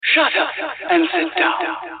Shut up and sit down.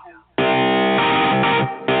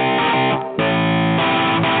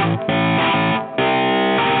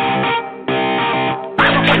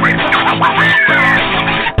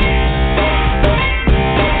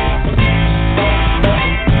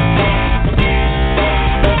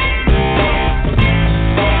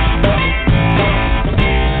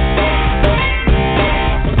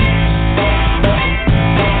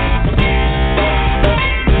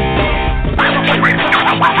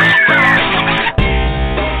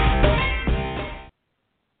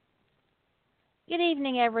 Good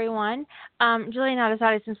evening, everyone. Julie and I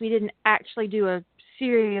decided, since we didn't actually do a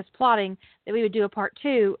serious plotting, that we would do a part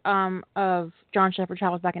 2 of John Shepherd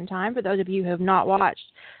Travels Back in Time. For those of you who have not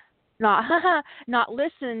watched, not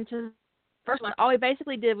listened to the first one, all we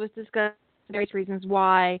basically did was discuss various reasons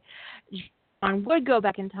why John would go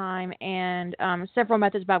back in time and several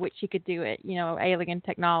methods by which he could do it. You know, alien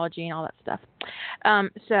technology and all that stuff.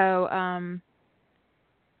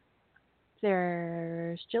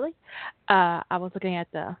 There's Jilly. I was looking at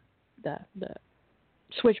the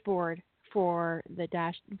switchboard for the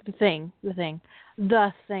thing. I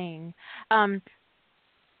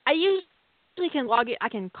usually can log it. I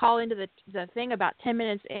can call into the thing about 10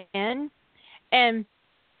 minutes in, and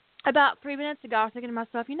about 3 minutes ago, I was thinking to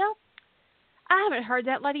myself, I haven't heard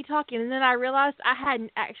that lady talking, and then I realized I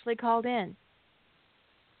hadn't actually called in.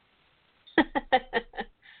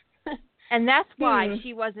 And that's why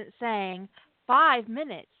she wasn't saying 5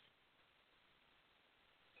 minutes.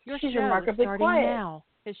 She's remarkably quiet now,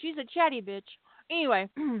 because she's a chatty bitch. Anyway.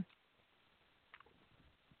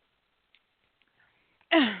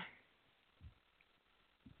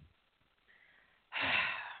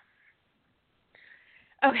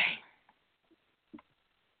 Okay.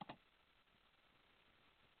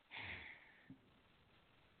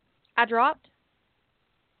 I dropped.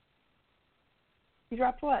 You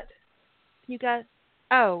dropped what? You guys?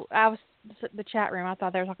 Oh, I was the chat room. I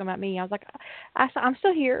thought they were talking about me. I was like, I'm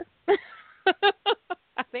still here. I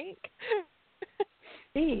think.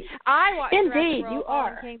 Indeed. I watched Indeed, Jurassic you World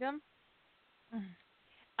are. Fallen Kingdom.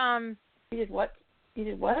 You did what? You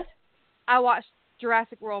did what? I watched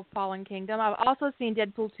Jurassic World Fallen Kingdom. I've also seen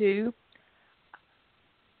Deadpool 2.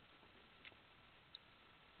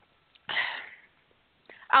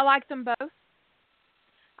 I like them both.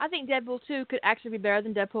 I think Deadpool 2 could actually be better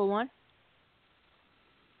than Deadpool 1.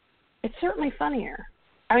 It's certainly funnier.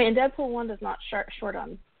 I mean, Deadpool 1 does not short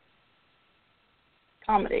on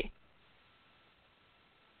comedy.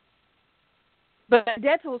 But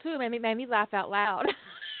Deadpool 2 made me laugh out loud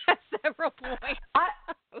at several points. I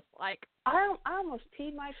was like, I almost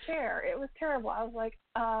peed my chair. It was terrible. I was like,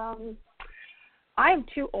 I'm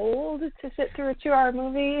too old to sit through a 2-hour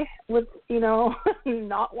movie with,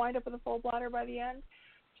 not wind up with a full bladder by the end.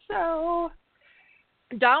 So,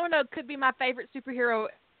 Domino could be my favorite superhero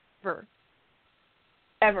ever.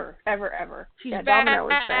 Ever. She's Domino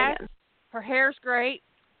is badass. banging. Her hair's great.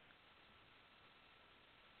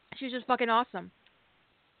 She's just fucking awesome.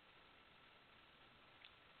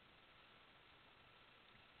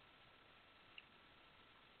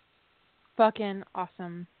 Fucking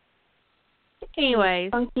awesome.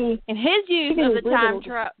 Anyways, Funky. and his use of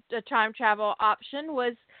the time travel option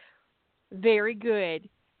was very good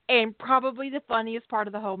and probably the funniest part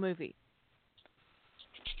of the whole movie.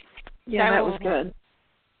 Yeah, that was good.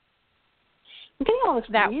 I'm getting all this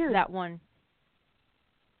weird. That one.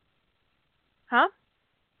 Huh?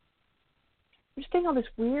 I'm just getting all this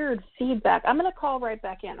weird feedback. I'm going to call right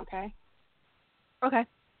back in, okay? Okay.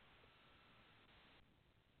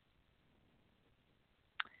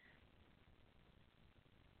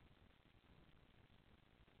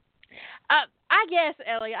 I guess,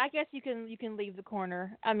 Ellie, you can leave the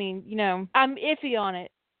corner. I mean, I'm iffy on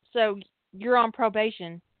it, so you're on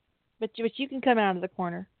probation, but you can come out of the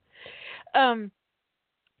corner. So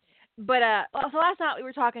last night we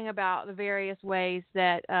were talking about the various ways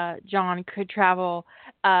that John could travel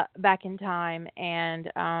back in time and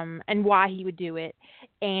why he would do it.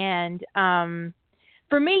 And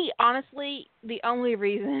for me, honestly, the only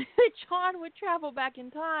reason that John would travel back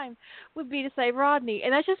in time would be to save Rodney.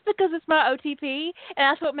 And that's just because it's my OTP, and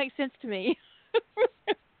that's what makes sense to me.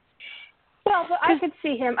 Well, but I could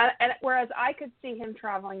see him, whereas I could see him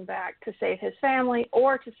traveling back to save his family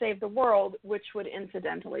or to save the world, which would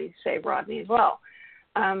incidentally save Rodney as well.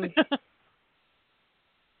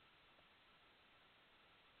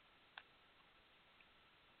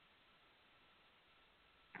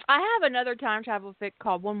 I have another time travel fic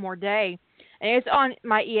called One More Day, and it's on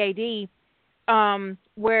my EAD,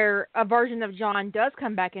 where a version of John does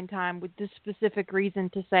come back in time with this specific reason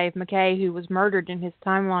to save McKay, who was murdered in his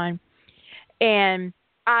timeline. And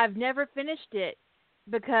I've never finished it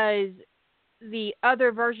because the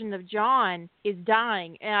other version of John is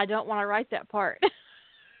dying, and I don't want to write that part.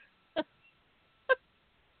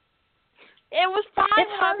 It was fine when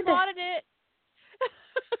I plotted it.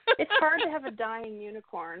 It's hard to have a dying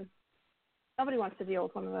unicorn. Nobody wants to deal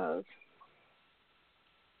with one of those.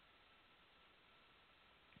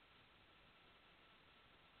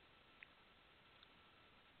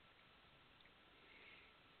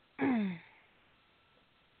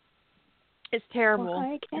 It's terrible.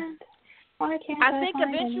 Why can't I think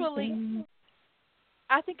find eventually, anything?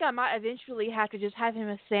 I think I might eventually have to just have him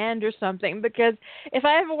ascend or something, because if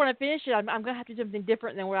I ever want to finish it, I'm going to have to do something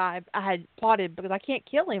different than what I had plotted, because I can't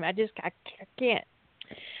kill him. I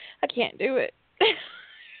can't do it.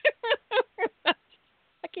 I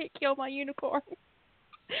can't kill my unicorn.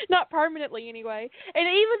 Not permanently, anyway. And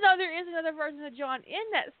even though there is another version of John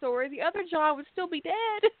in that story, the other John would still be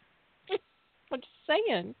dead. I'm just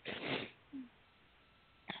saying.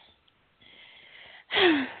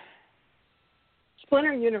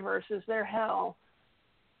 Splinter universes, they're hell.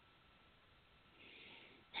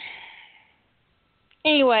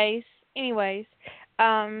 Anyways, you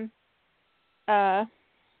want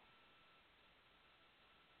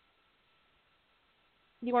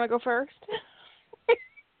to go first?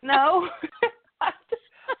 No. I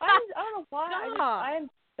don't know why.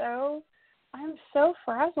 I'm so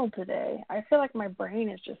frazzled today. I feel like my brain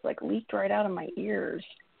is just like leaked right out of my ears.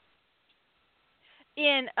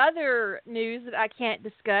 In other news that I can't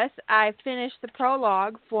discuss, I finished the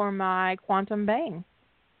prologue for my Quantum Bang.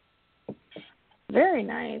 Very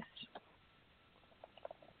nice.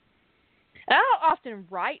 I don't often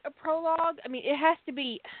write a prologue. I mean, it has to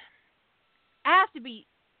be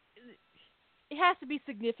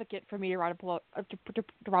significant for me to write to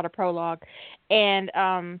write a prologue, and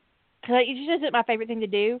because it just isn't my favorite thing to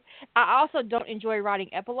do. I also don't enjoy writing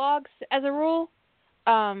epilogues as a rule.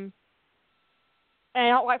 And I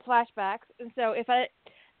don't like flashbacks, and so if I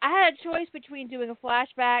had a choice between doing a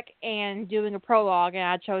flashback and doing a prologue, and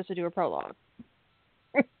I chose to do a prologue.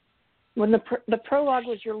 When the prologue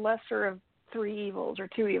was your lesser of three evils or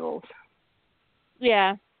two evils.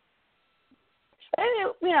 Yeah.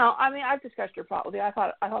 And I've discussed your plot with you. I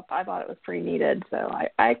thought it was pretty needed, so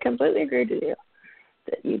I completely agreed with you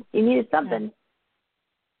that you needed something.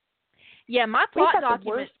 Yeah, my plot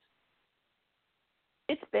document.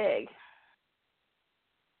 It's big.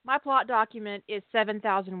 My plot document is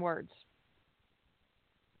 7,000 words.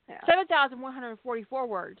 Yeah. 7,144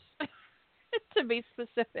 words, to be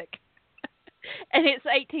specific. And it's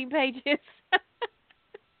 18 pages.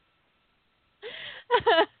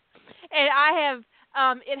 And I have,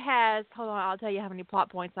 it has, hold on, I'll tell you how many plot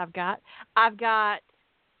points I've got.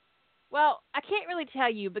 Well, I can't really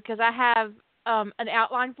tell you because I have an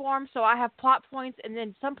outline form, so I have plot points, and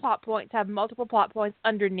then some plot points have multiple plot points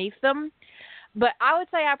underneath them. But I would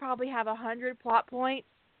say I probably have 100 plot points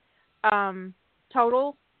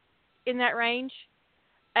total in that range.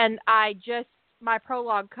 And my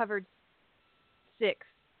prologue covered 6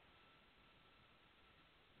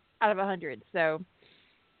 out of 100. So,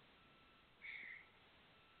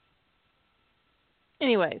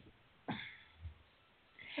 anyways.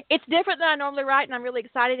 It's different than I normally write, and I'm really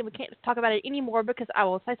excited, and we can't talk about it anymore because I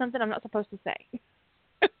will say something I'm not supposed to say.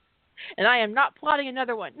 And I am not plotting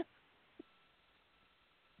another one.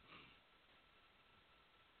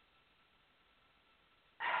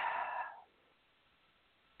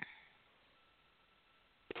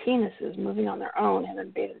 Penises moving on their own have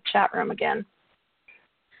invaded the chat room again.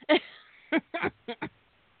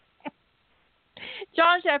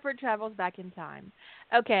 John Shepherd travels back in time.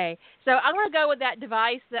 Okay, so I'm going to go with that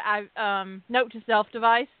device that note to self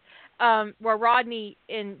device, where Rodney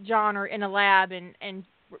and John are in a lab, and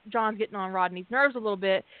John's getting on Rodney's nerves a little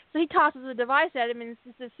bit. So he tosses a device at him and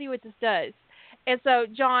says, "See what this does." And so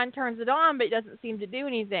John turns it on, but it doesn't seem to do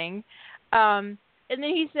anything. And then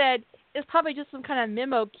he said, "It's probably just some kind of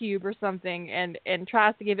memo cube or something," and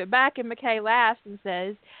tries to give it back. And McKay laughs and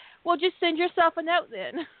says, "Well, just send yourself a note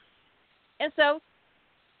then." And so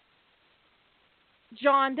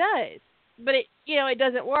John does, but it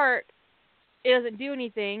doesn't work. It doesn't do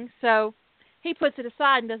anything. So he puts it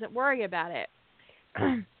aside and doesn't worry about it.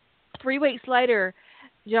 3 weeks later,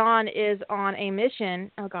 John is on a mission.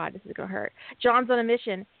 Oh God, this is gonna hurt. John's on a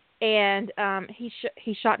mission, and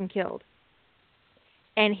he's shot and killed.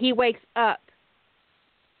 And he wakes up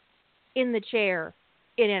in the chair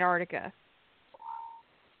in Antarctica.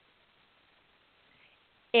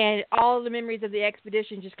 And all of the memories of the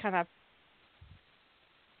expedition just kind of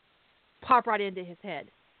pop right into his head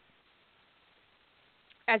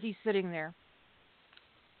as he's sitting there.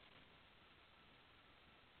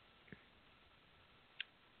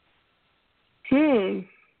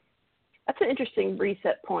 interesting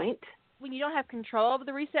reset point. When you don't have control of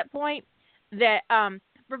the reset point, that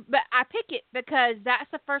but I pick it because that's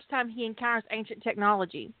the first time he encounters ancient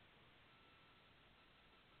technology.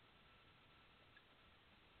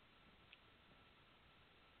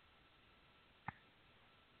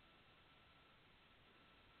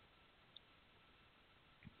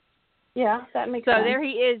 Yeah, that makes sense. So there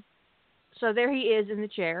he is. So there he is in the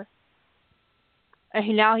chair.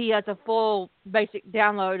 And now he has a full basic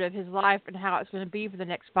download of his life and how it's going to be for the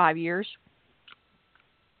next 5 years.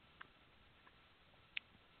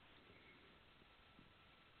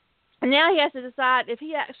 And now he has to decide if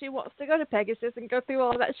he actually wants to go to Pegasus and go through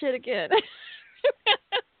all that shit again.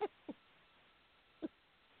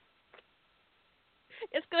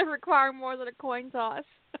 It's going to require more than a coin toss.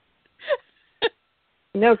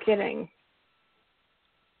 No kidding.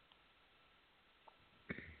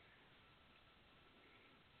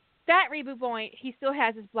 That reboot point, he still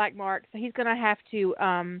has his black mark, so he's going to have to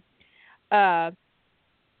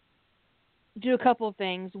do a couple of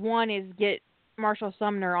things. One is get Marshall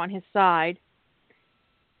Sumner on his side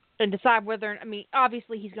and decide whether, I mean,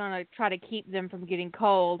 obviously he's going to try to keep them from getting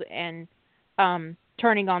cold and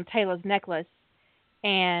turning on Taylor's necklace.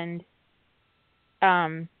 And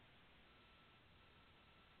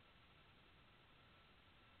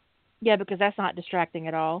yeah, because that's not distracting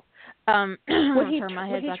at all. Would he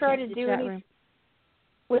try to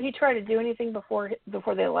do anything before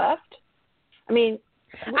they left? I mean,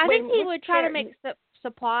 I think he would try to make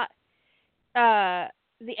supply the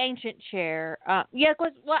ancient chair. Yeah,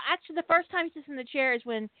 because actually, the first time he sits in the chair is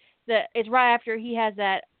when it's right after he has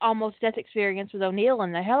that almost death experience with O'Neill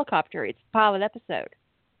in the helicopter. It's a pilot episode.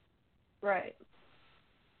 Right.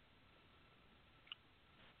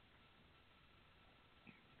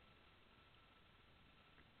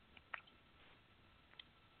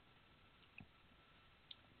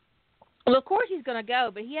 Well, of course he's going to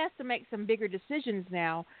go, but he has to make some bigger decisions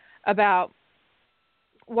now about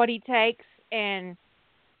what he takes, and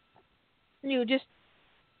just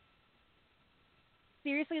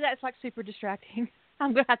seriously, that's like super distracting.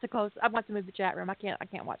 I'm going to have to close. I want to move the chat room. I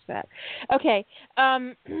can't watch that. Okay.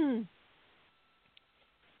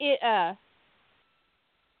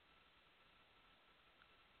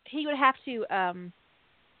 He would have to.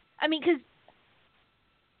 I mean, because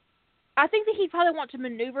I think that he'd probably want to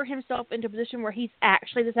maneuver himself into a position where he's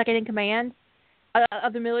actually the second in command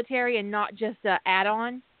of the military and not just an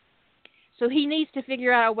add-on. So he needs to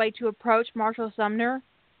figure out a way to approach Marshall Sumner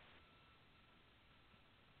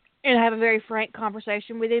and have a very frank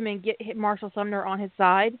conversation with him and get Marshall Sumner on his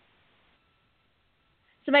side.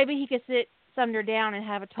 So maybe he could sit Sumner down and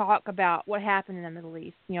have a talk about what happened in the Middle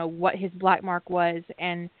East, what his black mark was,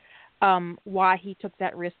 and why he took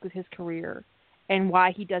that risk with his career, and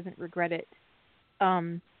why he doesn't regret it,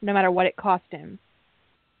 no matter what it cost him.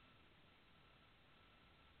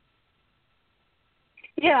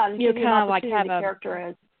 Yeah, and kind of like have a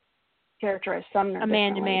characterize Sumner, a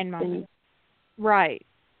man-to-man moment, right?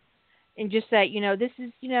 And just say, this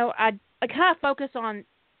is, I kind of focus on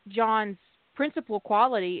John's principal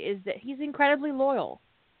quality is that he's incredibly loyal.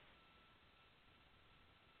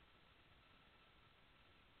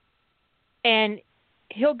 And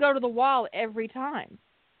he'll go to the wall every time.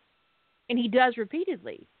 And he does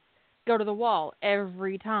repeatedly go to the wall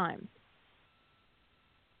every time.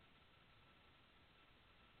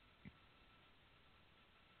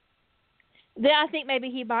 Then I think maybe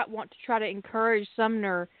he might want to try to encourage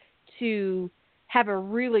Sumner to have a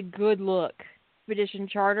really good look Expedition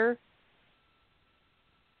Charter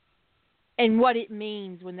and what it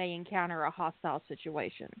means when they encounter a hostile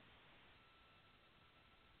situation.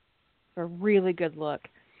 A really good look.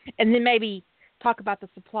 And then maybe talk about the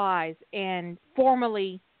supplies and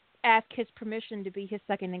formally ask his permission to be his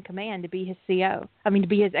second in command, to be his CO. To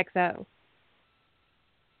be his XO.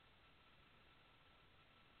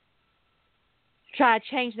 Try to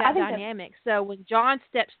change that dynamic. So when John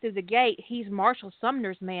steps through the gate, he's Marshall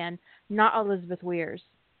Sumner's man, not Elizabeth Weir's.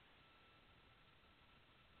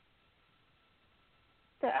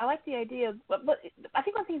 I like the idea, but I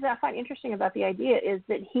think one thing that I find interesting about the idea is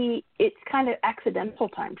that it's kind of accidental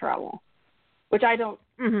time travel, which I don't.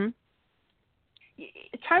 Mm-hmm.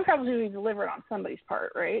 Time travel is usually delivered on somebody's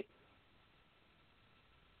part, right?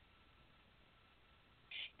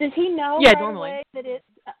 Does he know away that it's?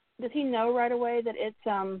 Does he know right away that it's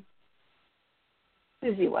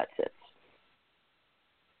Susie What's-It?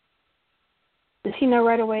 Does he know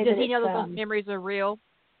right away that those memories are real?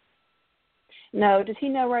 No. Does he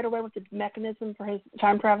know right away what the mechanism for his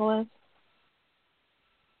time travel is?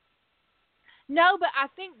 No, but I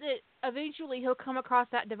think that eventually he'll come across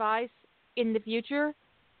that device in the future,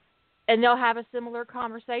 and they'll have a similar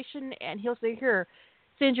conversation, and he'll say, "Here,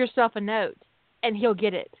 send yourself a note," and he'll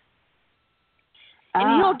get it.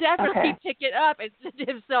 And he'll definitely pick it up and send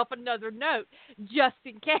himself another note just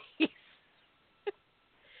in case.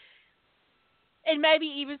 And maybe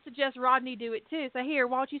even suggest Rodney do it too. So here,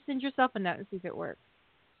 why don't you send yourself a note and see if it works?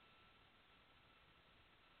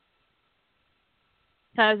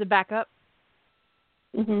 Kind of as a backup.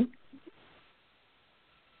 Mhm.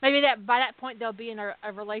 Maybe that by that point they'll be in a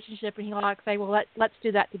relationship, and he'll say, "Well, let's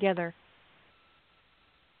do that together."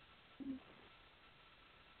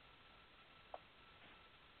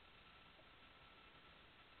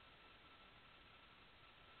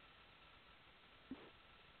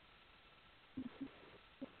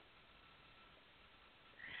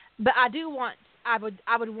 But I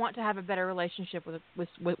would want to have a better relationship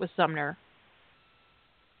with Sumner.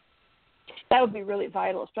 That would be really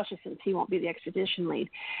vital, especially since he won't be the expedition lead.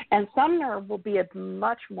 And Sumner will be a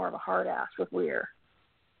much more of a hard ass with Weir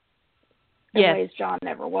in ways John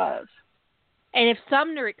never was. And if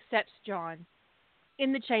Sumner accepts John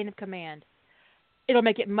in the chain of command, it'll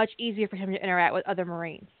make it much easier for him to interact with other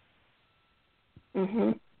Marines.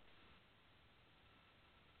 Mhm.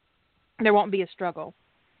 There won't be a struggle.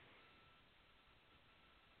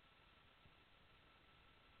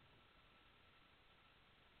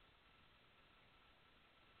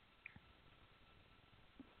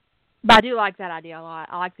 But I do like that idea a lot.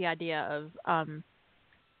 I like the idea of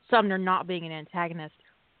Sumner not being an antagonist.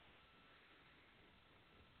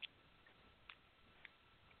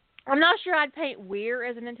 I'm not sure I'd paint Weir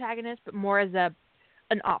as an antagonist, but more as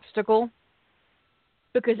an obstacle,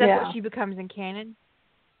 because that's what she becomes in canon.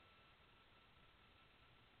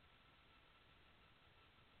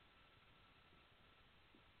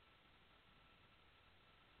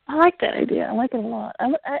 I like that idea. I like it a lot. I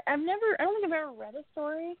don't think I've ever read a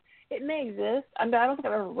story. It may exist. I don't think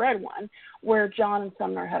I've ever read one where John and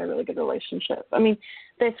Sumner had a really good relationship. I mean,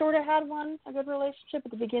 they sort of had a good relationship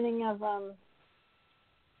at the beginning of,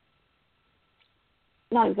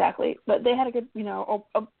 not exactly, but they had a good,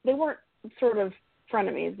 they weren't sort of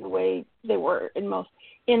frenemies the way they were in what's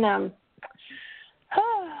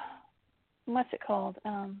it called?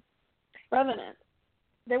 Revenant.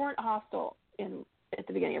 They weren't hostile at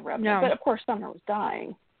the beginning of Revenant, but of course Sumner was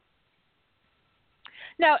dying.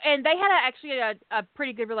 No, and they had actually a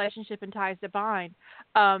pretty good relationship in Ties that Bind,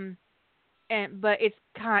 but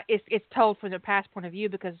it's told from the past point of view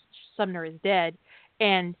because Sumner is dead,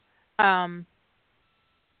 and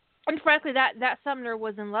frankly that Sumner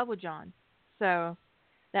was in love with John, so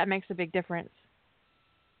that makes a big difference.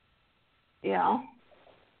 Yeah,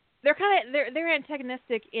 they're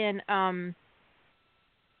antagonistic in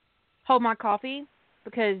Hold My Coffee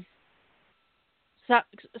because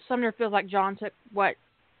Sumner feels like John took what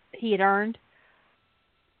he had earned.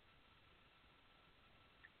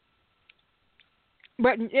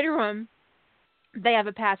 But in interim, they have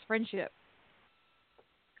a past friendship.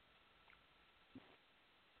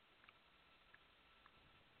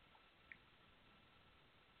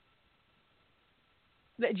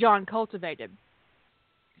 That John cultivated.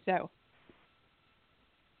 So.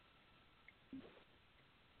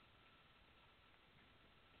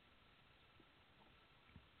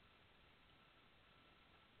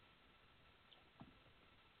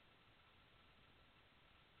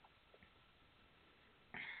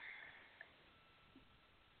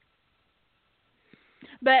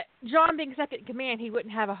 But John being second in command, he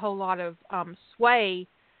wouldn't have a whole lot of sway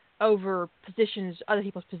over other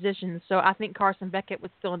people's positions. So I think Carson Beckett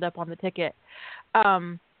would still end up on the ticket,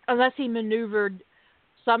 unless he maneuvered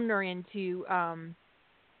Sumner into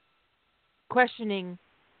questioning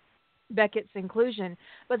Beckett's inclusion.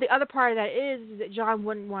 But the other part of that is that John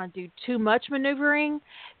wouldn't want to do too much maneuvering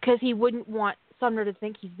because he wouldn't want Sumner to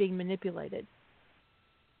think he's being manipulated.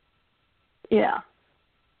 Yeah.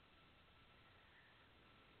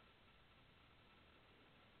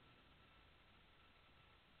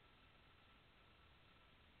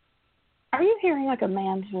 Are you hearing like a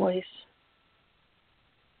man's voice?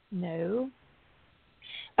 No.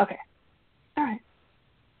 Okay. All right.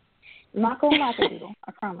 I'm not going wackadoodle,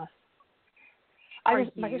 I promise. My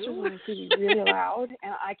sister's on the TV really loud,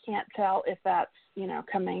 and I can't tell if that's,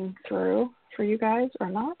 coming through for you guys or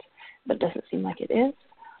not, but it doesn't seem like it is,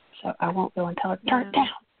 so I won't go and tell her to turn it down.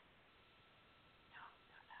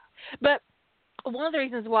 But one of the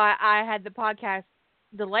reasons why I had the podcast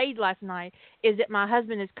delayed last night is that my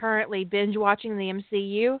husband is currently binge watching the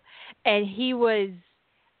MCU, and he was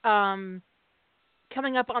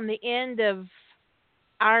coming up on the end of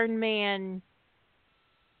Iron Man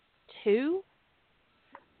 2,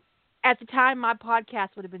 at the time my podcast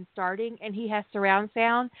would have been starting, and he has surround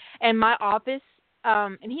sound, and my office,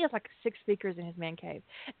 and he has like 6 speakers in his man cave,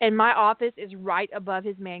 and my office is right above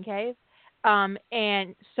his man cave,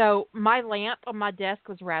 and so my lamp on my desk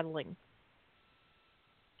was rattling.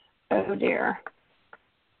 Oh dear.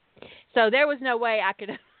 So there was no way I could.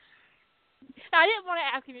 I didn't want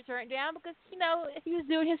to ask him to turn it down because he was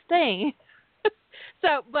doing his thing.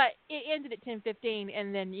 So, but it ended at 10:15,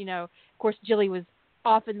 and then of course, Jilly was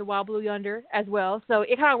off in the Wild Blue Yonder as well. So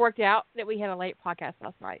it kind of worked out that we had a late podcast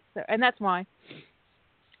last night. So, and that's why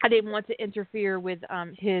I didn't want to interfere with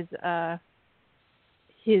his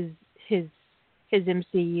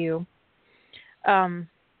MCU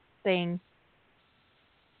thing.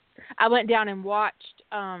 I went down and watched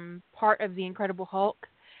part of The Incredible Hulk,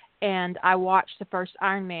 and I watched the first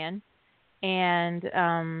Iron Man, and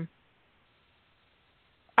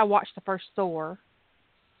I watched the first Thor.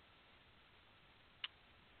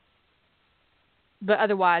 But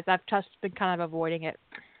otherwise, I've just been kind of avoiding it.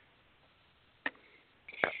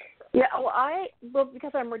 Yeah, well,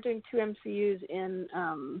 because we're doing 2 MCUs in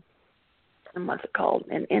what's it called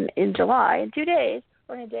in July, in 2 days,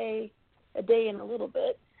 or in a day and a little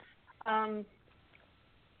bit. I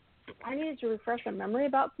needed to refresh my memory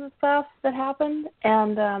about some stuff that happened,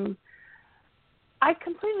 and I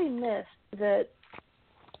completely missed that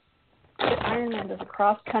Iron Man does a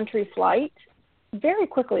cross-country flight very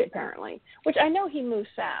quickly, apparently, which I know he moves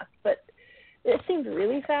fast, but it seemed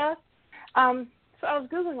really fast. So I was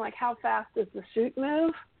Googling, like, how fast does the suit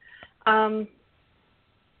move? And,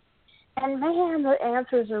 man, the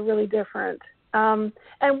answers are really different. And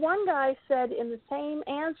one guy said in the same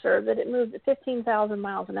answer that it moved at 15,000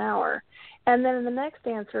 miles an hour. And then in the next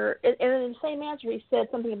answer, and in the same answer, he said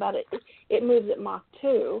something about it moves at Mach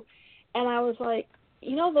 2. And I was like,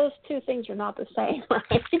 those 2 things are not the same,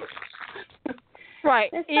 right?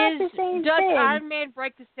 Right. It's not the same does thing. Iron Man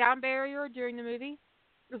break the sound barrier during the movie?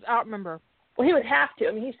 Because I don't remember. Well, he would have to.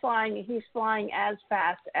 I mean, he's flying as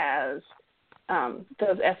fast as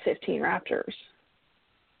those F-15 Raptors.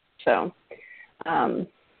 So, and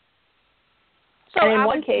in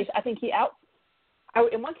one case, I think he's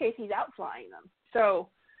outflying them. So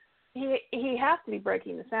he has to be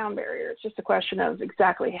breaking the sound barrier. It's just a question of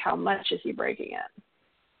exactly how much is he breaking it.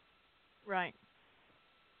 Right.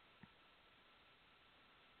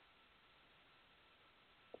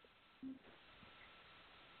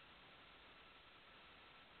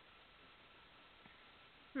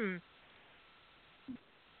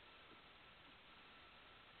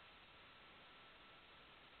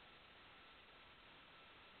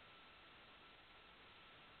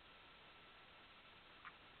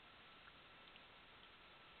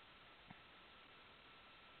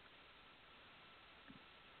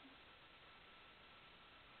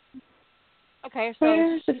 Okay, so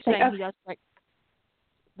you're saying he does break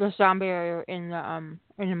the sound barrier in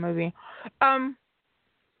the movie.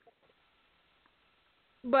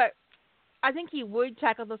 But I think he would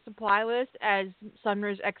tackle the supply list as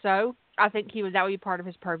Sumner's XO. I think that would be part of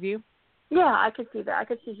his purview. Yeah, I could see that. I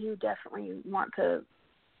could see he would definitely want to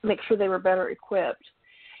make sure they were better equipped.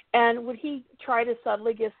 And would he try to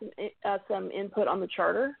subtly give some input on the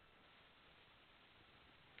charter?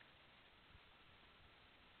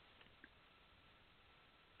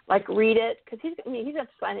 Like read it, because he's going to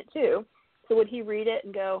sign it too. So would he read it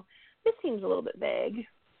and go, "This seems a little bit vague"?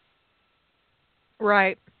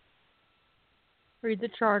 Right. Read the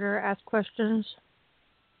charter, ask questions.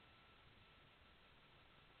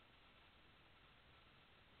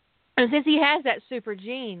 And since he has that super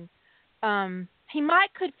gene, he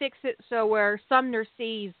could fix it so where Sumner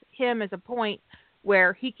sees him as a point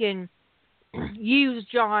where he can use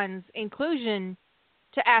John's inclusion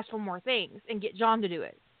to ask for more things and get John to do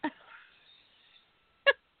it.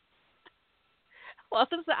 Well,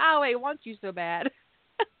 since the IOA wants you so bad,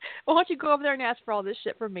 why don't you go over there and ask for all this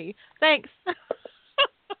shit from me? Thanks.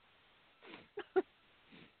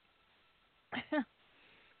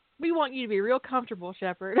 We want you to be real comfortable,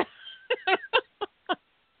 Shepard.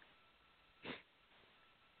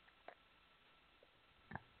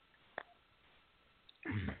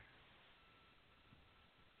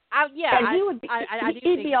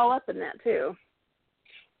 He'd be all up in that too.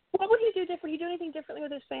 What would he do different? Would he do anything differently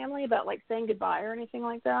with his family about like saying goodbye or anything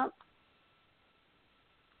like that?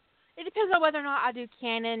 It depends on whether or not I do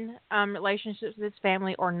canon relationships with his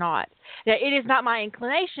family or not. Now, it is not my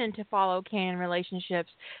inclination to follow canon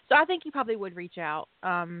relationships, so I think he probably would reach out.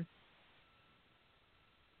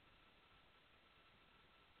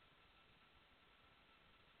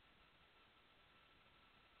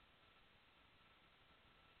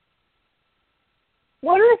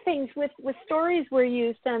 What are the things with stories where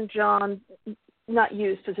you send John, not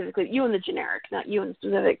you specifically, you in the generic, not you in the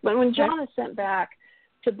specific, but when John is sent back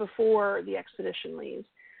to before the expedition leaves,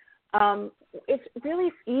 it's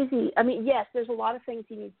really easy. I mean, yes, there's a lot of things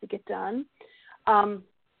he needs to get done.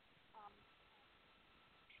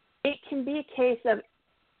 It can be a case of,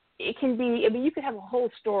 it can be, I mean, you could have a whole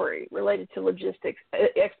story related to logistics,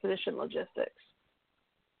 expedition logistics,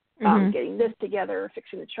 getting this together,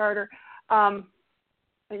 fixing the charter. And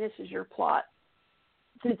this is your plot.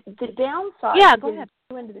 The downside, go ahead.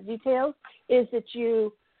 Go into the details, is that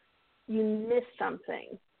you miss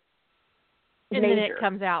something. And major. then it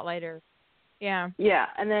comes out later. Yeah. Yeah,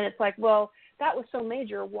 and then it's like, well, that was so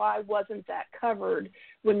major. Why wasn't that covered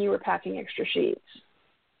when you were packing extra sheets?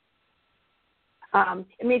 I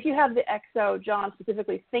mean, if you have the XO, John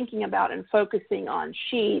specifically thinking about and focusing on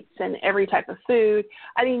sheets and every type of food,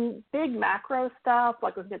 I mean, big macro stuff,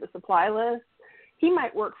 like looking at the supply list, he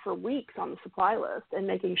might work for weeks on the supply list and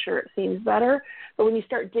making sure it seems better. But when you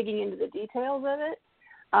start digging into the details of it,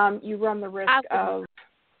 you run the risk of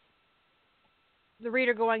the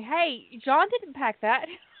reader going, "Hey, John didn't pack that."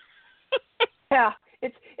 Yeah,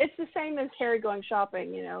 it's the same as Harry going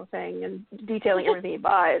shopping, you know, thing and detailing everything he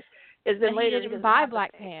buys. Is then and later he didn't buy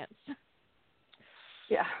black pants.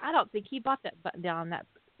 Yeah, I don't think he bought that button down on that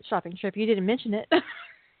shopping trip. You didn't mention it.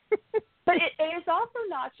 But it's also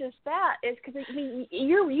not just that. It's because I mean,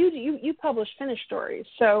 you publish finished stories,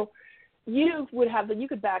 so you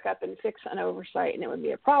could back up and fix an oversight, and it would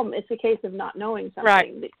be a problem. It's a case of not knowing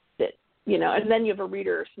something that you know, and then you have a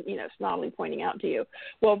reader, you know, snobbily pointing out to you,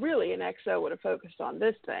 well, really, an XO would have focused on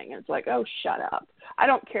this thing, and it's like, oh, shut up. I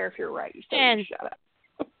don't care if you're right. You still need to shut up.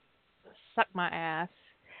 Suck my ass.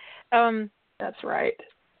 That's right.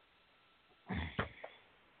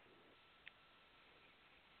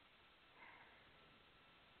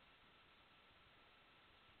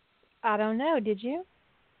 I don't know. Did you?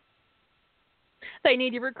 They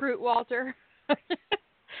need to recruit Walter.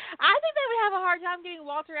 I think they would have a hard time getting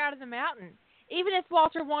Walter out of the mountain. Even if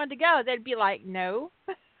Walter wanted to go, they'd be like, no.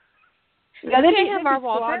 Yeah,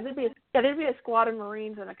 there'd be a squad of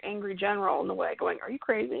Marines and an angry general in the way going, are you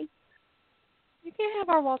crazy? You can't have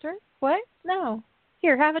our Walter. What? No.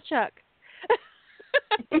 Here, have a Chuck.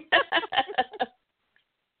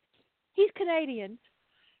 He's Canadian.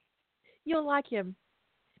 You'll like him.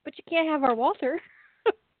 But you can't have our Walter.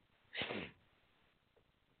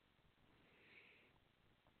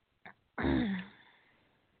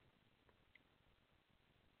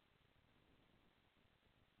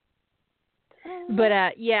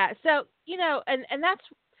 But yeah, so you know, and that's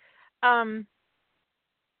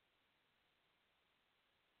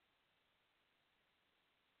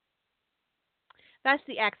that's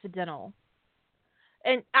the accidental.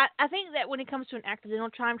 And I think that when it comes to an accidental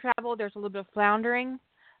time travel, there's a little bit of floundering.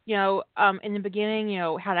 You know, in the beginning, you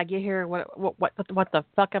know, how did I get here? What the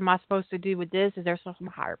fuck am I supposed to do with this? Is there some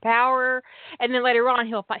higher power? And then later on,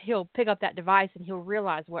 he'll pick up that device and he'll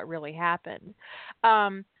realize what really happened.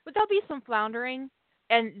 But there'll be some floundering,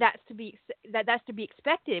 and that's to be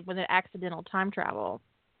expected with an accidental time travel.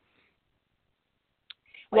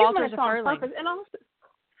 Walter's a Furling.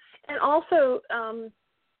 And also,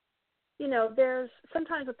 you know, there's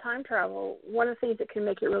sometimes with time travel, one of the things that can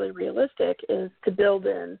make it really realistic is to build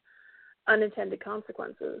in unintended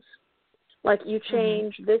consequences. Like you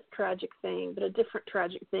change this tragic thing, but a different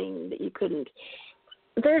tragic thing that you couldn't.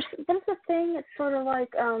 There's a thing that's sort of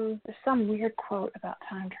like there's some weird quote about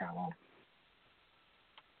time travel.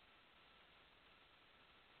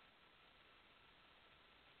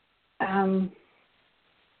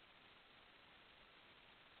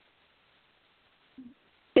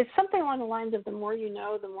 It's something along the lines of the more you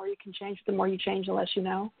know, the more you can change, the more you change, the less you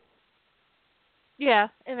know. Yeah,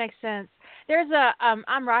 it makes sense. There's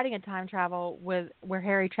I'm writing a time travel where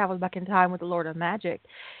Harry travels back in time with the Lord of Magic,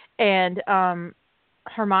 and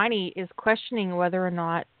Hermione is questioning whether or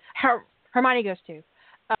not Hermione goes to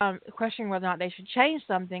questioning whether or not they should change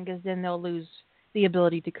something, because then they'll lose the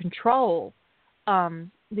ability to control the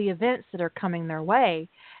events that are coming their way.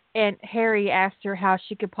 And Harry asked her how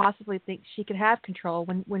she could possibly think she could have control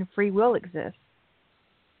when free will exists.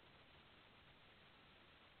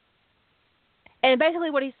 And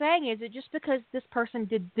basically what he's saying is that just because this person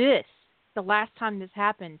did this the last time this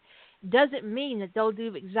happened doesn't mean that they'll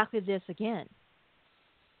do exactly this again.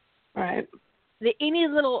 Right. That any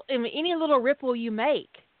little ripple you make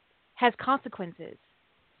has consequences.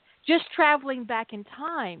 Just traveling back in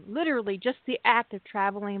time, literally just the act of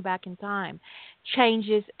traveling back in time,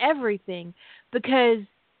 changes everything, because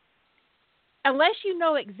unless you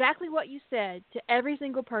know exactly what you said to every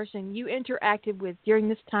single person you interacted with during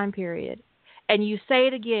this time period, and you say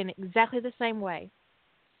it again exactly the same way,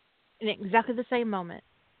 in exactly the same moment.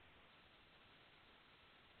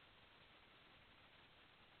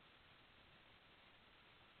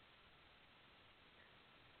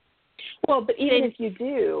 Well, but even if you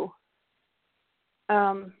do,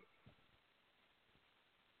 that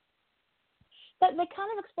they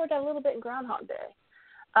kind of explored that a little bit in Groundhog Day.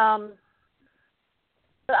 But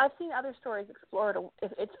I've seen other stories explored.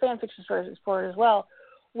 It's fan fiction stories explored as well,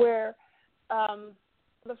 where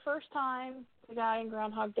the first time the guy in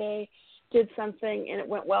Groundhog Day did something and it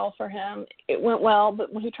went well for him, it went well.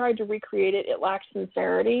 But when he tried to recreate it, it lacked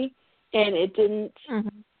sincerity, and it didn't.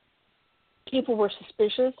 Mm-hmm. People were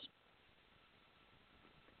suspicious.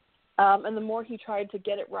 And the more he tried to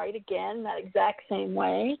get it right again, that exact same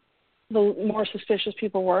way, the more suspicious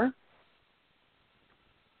people were.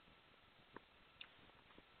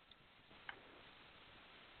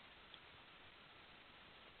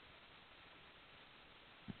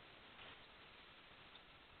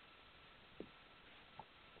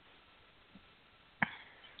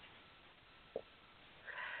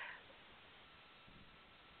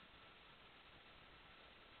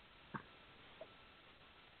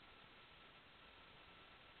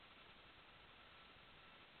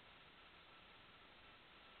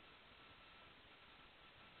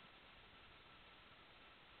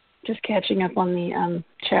 Just catching up on the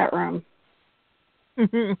chat room.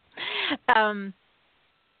 I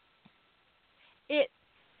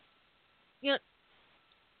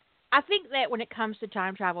think that when it comes to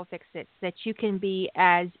time travel fix-its, that you can be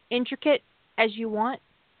as intricate as you want,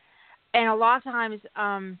 and a lot of times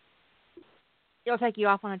it'll take you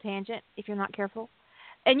off on a tangent if you're not careful,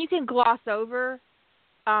 and you can gloss over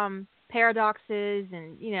paradoxes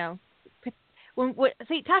and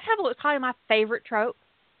see, time travel is probably my favorite trope.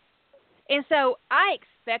 And so I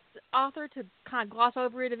expect the author to kind of gloss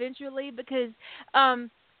over it eventually because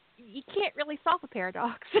you can't really solve a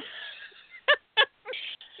paradox if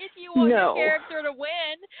you want your character to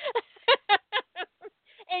win.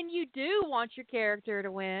 And you do want your character to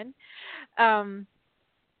win. So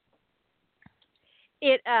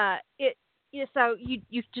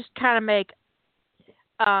you just kind of make.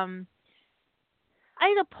 I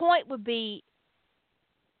think the point would be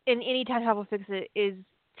in any time travel fix-it is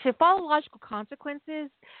to follow logical consequences,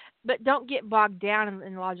 but don't get bogged down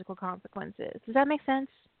in logical consequences. Does that make sense?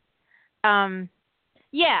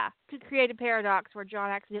 Yeah, to create a paradox where John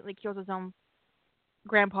accidentally kills his own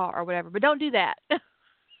grandpa or whatever, but don't do that.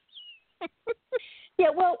 Yeah,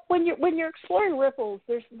 well, when you're exploring ripples,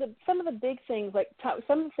 there's some of the big things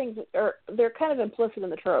some of the things they're kind of implicit in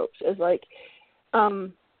the tropes. Is like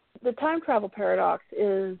the time travel paradox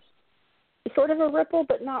is sort of a ripple,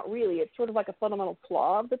 but not really. It's sort of like a fundamental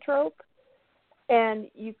flaw of the trope. And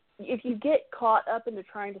if you get caught up into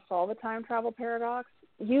trying to solve a time travel paradox,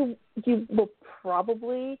 you will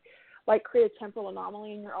probably create a temporal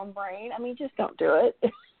anomaly in your own brain. I mean, just don't do it.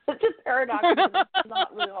 It's a paradox. It's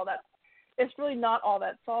not really all that. It's really not all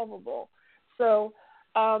that solvable. So,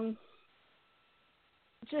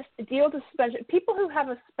 just deal with the suspension. People who have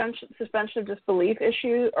a suspension of disbelief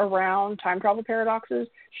issue around time travel paradoxes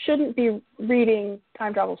shouldn't be reading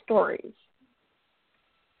time travel stories.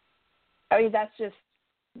 I mean, that's just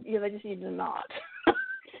they just need to not.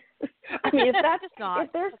 I mean,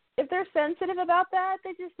 if they're sensitive about that,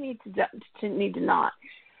 they just need to not.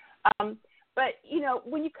 But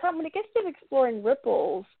when it gets to exploring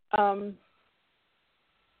ripples,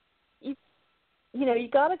 you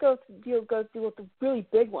got to go deal with the really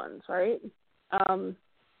big ones, right? And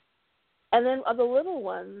then of the little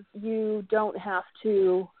ones, you don't have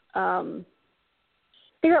to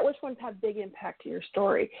figure out which ones have big impact to your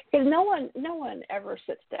story. Because no one ever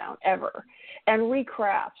sits down ever and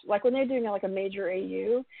recrafts, like when they're doing a major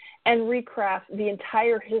AU, and recraft the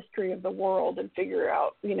entire history of the world and figure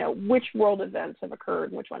out which world events have occurred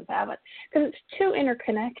and which ones haven't, because it's too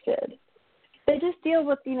interconnected. They just deal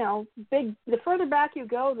with, the further back you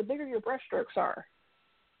go, the bigger your brushstrokes are.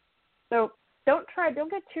 So don't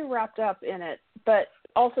get too wrapped up in it, but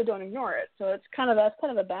also don't ignore it. So that's kind of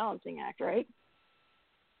a balancing act, right?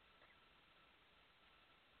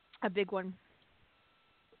 A big one.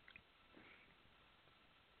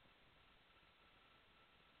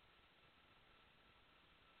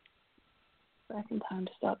 Back in time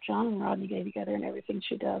to stop John and Rodney getting together and everything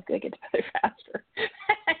she does. They get together faster.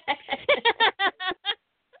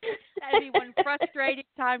 That'd be one frustrating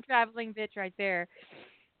time traveling bitch right there.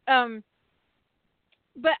 But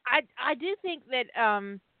I do think that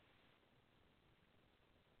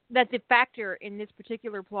that the factor in this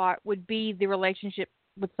particular plot would be the relationship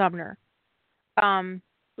with Sumner.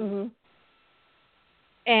 Mm-hmm.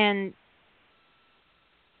 And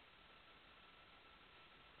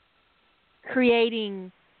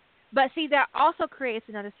creating. But see, that also creates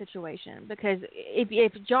another situation because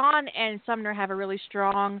if John and Sumner have a really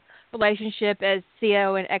strong relationship as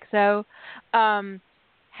CO and XO,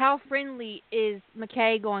 how friendly is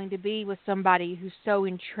McKay going to be with somebody who's so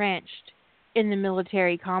entrenched in the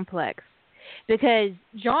military complex? Because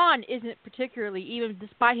John isn't particularly, even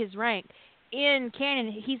despite his rank, in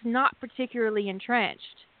canon, he's not particularly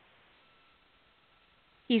entrenched.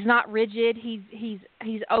 He's not rigid.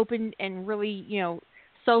 He's open and really,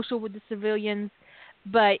 social with the civilians.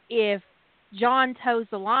 But if John toes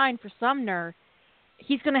the line for Sumner,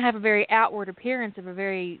 he's going to have a very outward appearance of a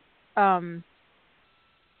very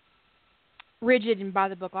rigid and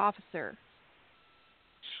by-the-book officer.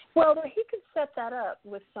 Well, he could set that up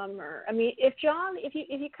with Sumner. I mean, if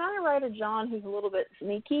you kind of write a John who's a little bit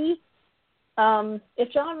sneaky,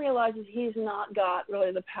 if John realizes he's not got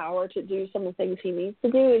really the power to do some of the things he needs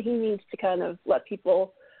to do, and he needs to kind of let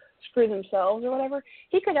people screw themselves or whatever,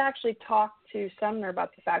 he could actually talk to Sumner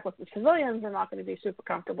about the fact that the civilians are not going to be super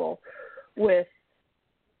comfortable with,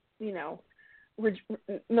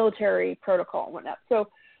 military protocol and whatnot. So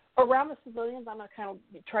around the civilians, I'm going to kind of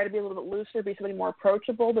try to be a little bit looser, be somebody more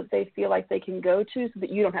approachable that they feel like they can go to so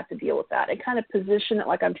that you don't have to deal with that, and kind of position it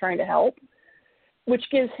like I'm trying to help, which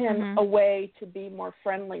gives him a way to be more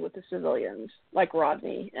friendly with the civilians, like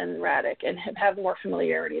Rodney and Radek, and have more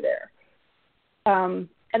familiarity there.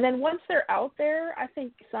 And then once they're out there, I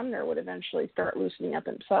think Sumner would eventually start loosening up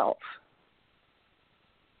himself.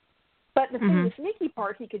 But the sneaky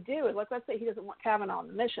part he could do is, like, let's say he doesn't want Kavanaugh on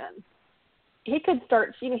the mission. He could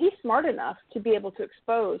start, he's smart enough to be able to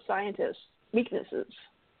expose scientists' weaknesses.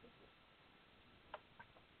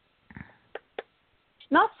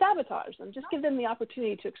 Not sabotage them, just give them the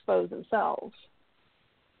opportunity to expose themselves.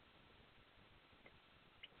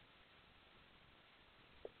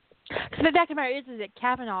 So the fact of the matter is that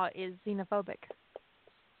Kavanaugh is xenophobic.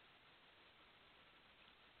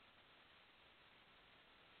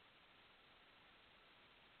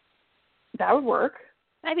 That would work.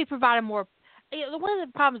 Maybe provide a more. One of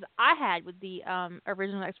the problems I had with the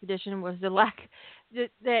original expedition was the lack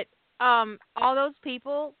that all those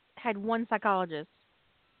people had one psychologist.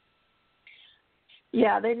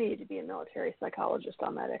 Yeah, they needed to be a military psychologist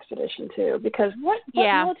on that expedition too, because what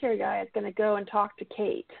military guy is going to go and talk to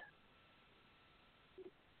Kate?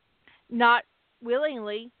 Not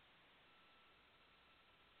willingly.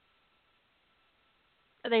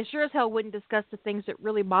 They sure as hell wouldn't discuss the things that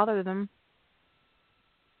really bother them.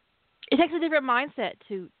 It takes a different mindset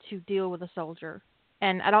to deal with a soldier,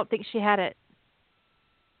 and I don't think she had it.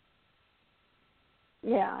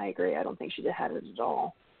 Yeah, I agree. I don't think she had it at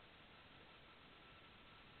all.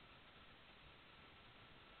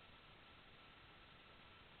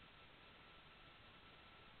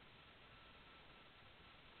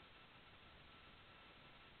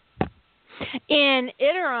 In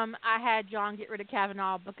Interim, I had John get rid of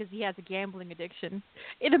Kavanaugh because he has a gambling addiction.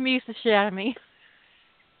 It amused the shit out of me.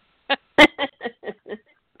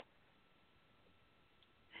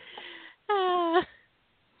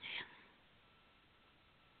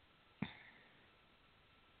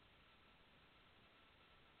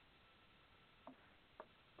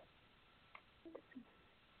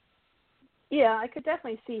 Yeah, I could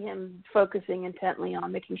definitely see him focusing intently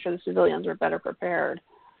on making sure the civilians are better prepared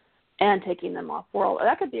and taking them off world.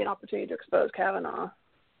 That could be an opportunity to expose Kavanaugh. I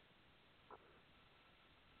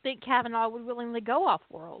think Kavanaugh would willingly go off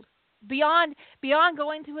world. Beyond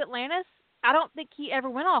going to Atlantis, I don't think he ever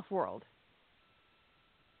went off world.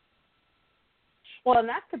 Well, and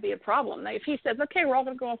that could be a problem. If he says, okay, we're all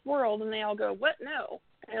going to go off world, and they all go, what? No.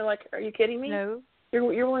 And you're like, are you kidding me? No.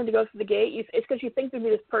 You're willing to go through the gate? It's because you think there'd be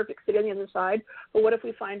this perfect city on the other side, but what if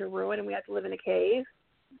we find a ruin and we have to live in a cave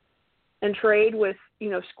and trade with,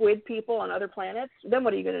 squid people on other planets? Then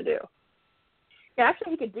what are you going to do? Yeah,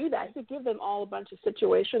 actually, he could do that. He could give them all a bunch of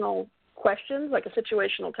situational questions, like a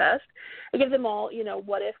situational test, and give them all,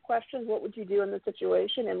 what-if questions. What would you do in this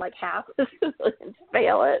situation? And, like, half the civilians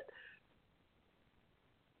fail it.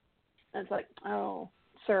 And it's like, oh,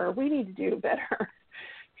 sir, we need to do better.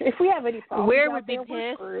 If we have any problems Where out would be there, we're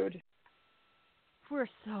pissed? screwed. We're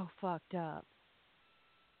so fucked up.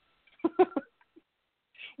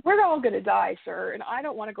 We're all going to die, sir, and I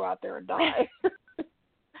don't want to go out there and die.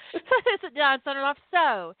 John Sonderloff.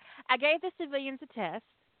 So, I gave the civilians a test.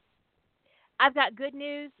 I've got good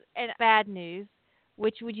news and bad news.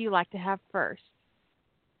 Which would you like to have first?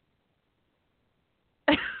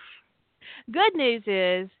 Good news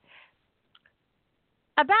is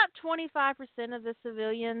about 25% of the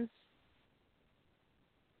civilians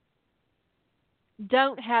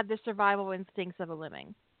don't have the survival instincts of a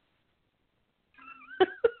lemming.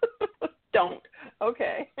 Don't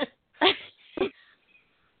Okay.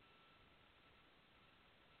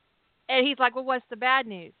 And he's like, well, what's the bad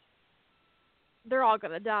news? They're all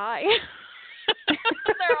going to die.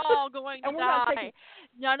 They're all going to die.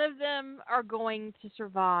 None of them are going to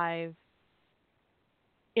survive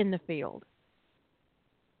in the field.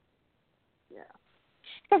 Yeah.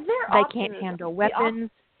 Because they can't handle weapons.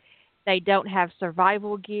 They don't have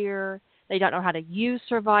survival gear. They don't know how to use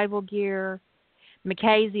survival gear.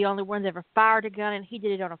 McKay's the only one that ever fired a gun, and he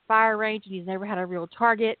did it on a fire range, and he's never had a real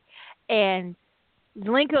target. And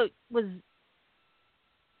Zelenko was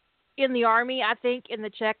in the army, I think, in the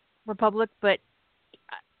Czech Republic, but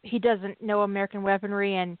he doesn't know American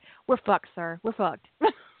weaponry, and we're fucked, sir. We're fucked.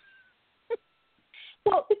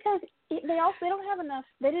 Well, because they don't have enough.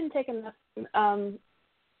 They didn't take enough.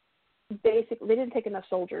 They didn't take enough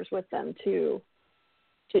soldiers with them to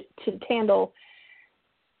handle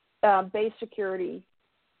base security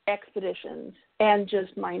expeditions and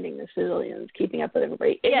just minding the civilians, keeping up with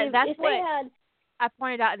everybody. Yeah, that's what I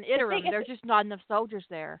pointed out in Iterum. There's just not enough soldiers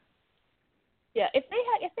there. Yeah, if they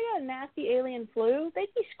had a nasty alien flu,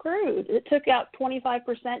 they'd be screwed. It took out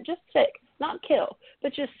 25%, just sick, not kill,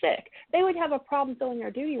 but just sick. They would have a problem filling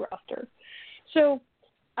their duty roster. So,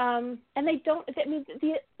 and they don't. I mean,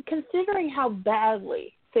 considering how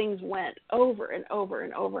badly things went over and over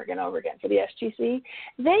and over again for the SGC,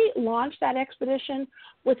 they launched that expedition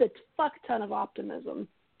with a fuck ton of optimism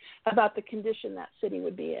about the condition that city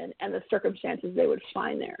would be in and the circumstances they would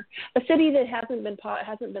find there. A city that hasn't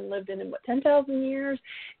been lived in 10,000 years,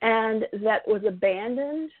 and that was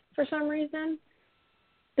abandoned for some reason.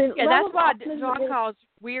 That's why John calls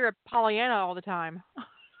weird Pollyanna all the time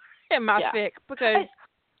in my fic, because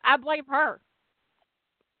I blame her.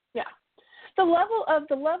 Yeah, the level of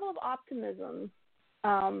optimism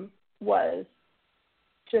was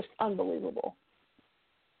just unbelievable.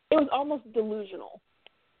 It was almost delusional.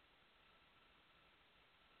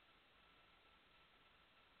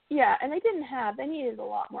 Yeah, and they needed a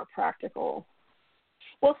lot more practical.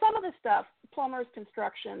 Well, some of the stuff, plumbers,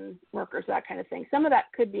 construction workers, that kind of thing, some of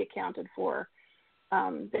that could be accounted for.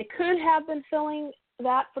 They could have been filling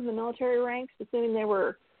that from the military ranks, assuming they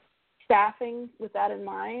were staffing with that in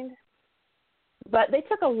mind. But they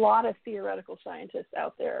took a lot of theoretical scientists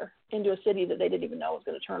out there into a city that they didn't even know was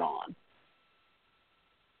going to turn on.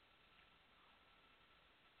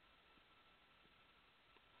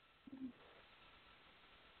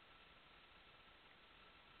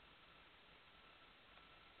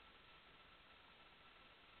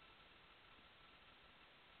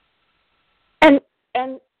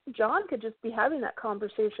 And John could just be having that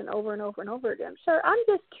conversation over and over and over again. Sir, I'm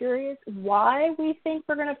just curious why we think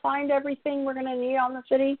we're going to find everything we're going to need on the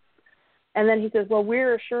city. And then he says, well,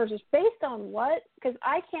 we're sure. Just based on what? Because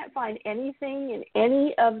I can't find anything in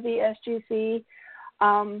any of the SGC,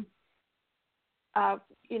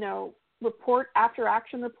 report after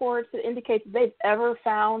action reports that indicate that they've ever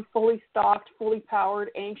found fully stocked, fully powered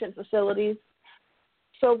ancient facilities.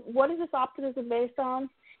 So what is this optimism based on?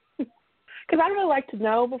 Because I'd really like to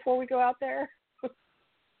know before we go out there.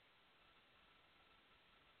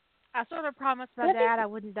 I sort of promised my dad I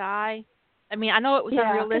wouldn't die. I mean, I know it was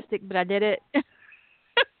unrealistic, but I did it. Because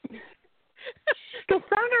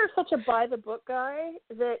Senator is such a by-the-book guy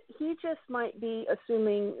that he just might be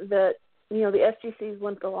assuming that, the SGC's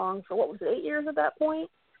limped along for, 8 years at that point?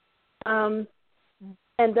 And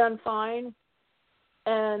done fine.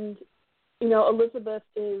 And Elizabeth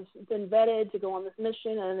has been vetted to go on this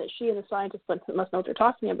mission, and that she and the scientists must know what they're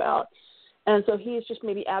talking about. And so he's just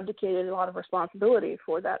maybe abdicated a lot of responsibility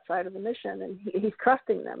for that side of the mission, and he's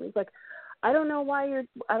trusting them. He's like, I don't know where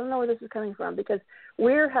this is coming from, because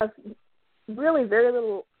Weir has really very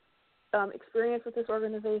little experience with this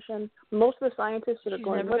organization. Most of the scientists that are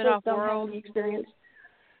going with us don't have any experience.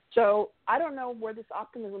 So I don't know where this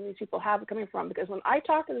optimism these people have coming from, because when I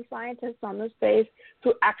talk to the scientists on this base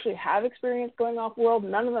who actually have experience going off-world,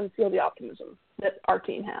 none of them feel the optimism that our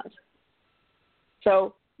team has.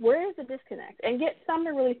 So where is the disconnect? And get some to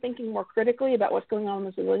really thinking more critically about what's going on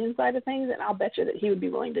the civilian side of things, and I'll bet you that he would be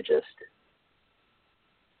willing to just...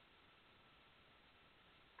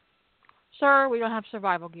 Sir, we don't have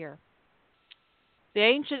survival gear. The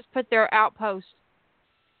ancients put their outpost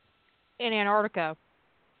in Antarctica,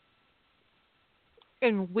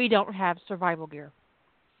 and we don't have survival gear.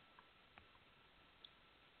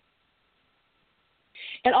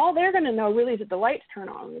 And all they're going to know really is that the lights turn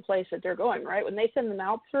on in the place that they're going, right? When they send them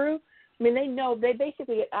out through, I mean, they know, they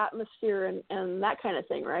basically get atmosphere and that kind of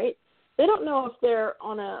thing, right? They don't know if they're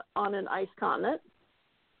on an ice continent.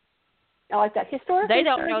 I like that. Historically, they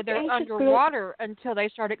don't know they're underwater until they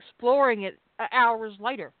start exploring it hours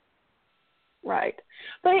later. Right.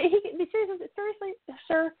 But seriously,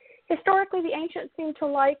 sir, historically the ancients seem to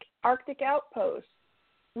like Arctic outposts,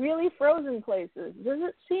 really frozen places. Does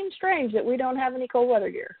it seem strange that we don't have any cold weather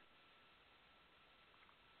gear?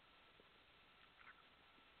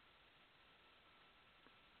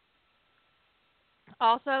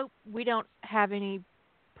 Also, we don't have any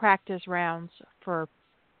practice rounds for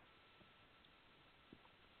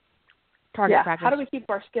target practice. How do we keep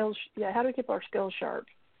our skills? Yeah, how do we keep our skills sharp?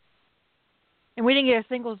 And we didn't get a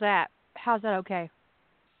single zap. How's that okay?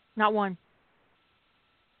 Not one.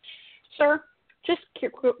 Sir, just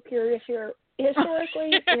curious here.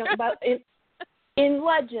 Historically, about in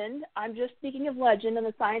legend, I'm just speaking of legend, and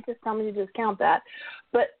the scientists tell me to discount that,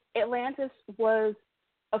 but Atlantis was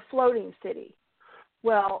a floating city.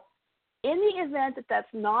 Well, in the event that that's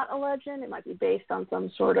not a legend, it might be based on some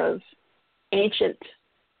sort of ancient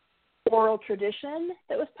oral tradition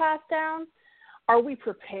that was passed down. Are we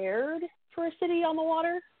prepared for a city on the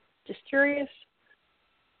water? Just curious.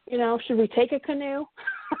 Should we take a canoe?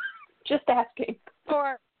 Just asking.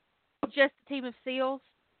 Or just a team of SEALs?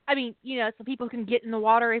 I mean, so people can get in the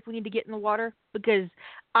water if we need to get in the water, because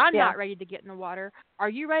I'm not ready to get in the water. Are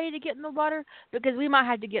you ready to get in the water? Because we might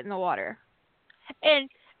have to get in the water. And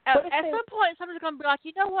at some point, someone's going to be like,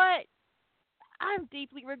 you know what? I'm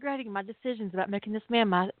deeply regretting my decisions about making this man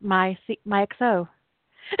my XO.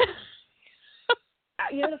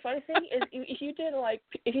 The funny thing is, if you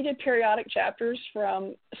did periodic chapters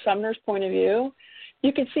from Sumner's point of view,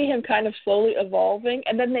 you could see him kind of slowly evolving,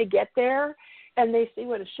 and then they get there and they see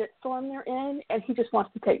what a shitstorm they're in, and he just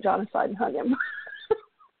wants to take John aside and hug him.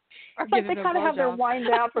 Or like they kind of have their wind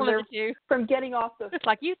out from getting off the. It's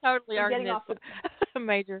like you totally are getting off the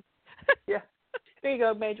Major. Yeah, there you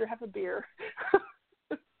go, Major. Have a beer.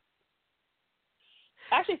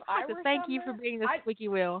 Actually, if I were thank you for being the squeaky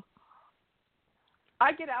wheel.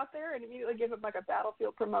 I get out there and immediately give it like a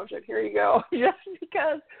battlefield promotion. Here you go. Just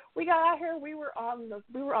because we got out here, we were on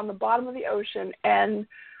the bottom of the ocean, and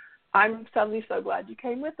I'm suddenly so glad you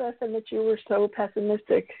came with us and that you were so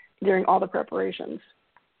pessimistic during all the preparations.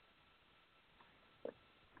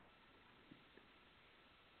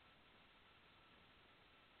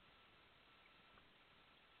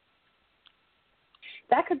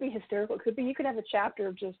 That could be hysterical. It could be you could have a chapter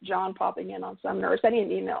of just John popping in on Sumner or sending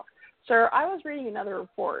an email. Sir, I was reading another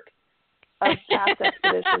report of past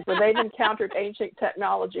expeditions where they've encountered ancient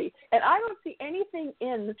technology, and I don't see anything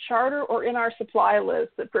in the charter or in our supply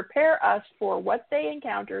list that prepare us for what they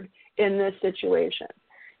encountered in this situation.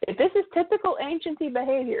 If this is typical ancienty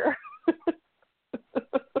behavior.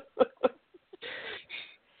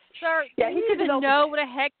 Sir, do you even know what a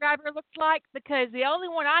head grabber looks like? Because the only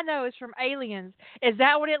one I know is from Aliens. Is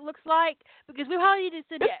that what it looks like? Because we probably need to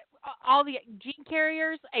send all the gene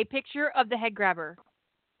carriers a picture of the head grabber,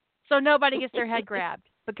 so nobody gets their head grabbed,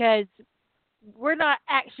 because we're not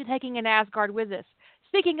actually taking an Asgard with us.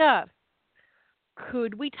 Speaking of,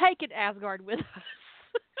 could we take an Asgard with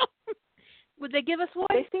us? Would they give us one?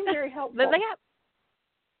 They seem very helpful. They got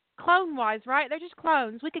clone-wise, right? They're just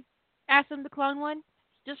clones. We could ask them to clone one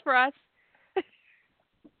just for us.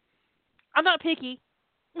 I'm not picky.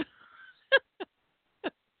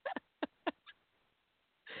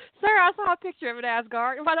 Sir, I saw a picture of an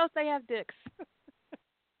Asgard. Why don't they have dicks?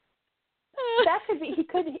 That could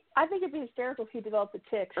be. I think it'd be hysterical if he developed a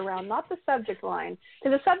tick around not the subject line,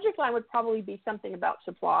 because the subject line would probably be something about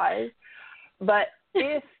supplies. But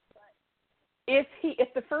if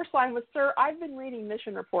the first line was, "Sir, I've been reading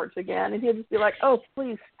mission reports again," and he'd just be like, "Oh,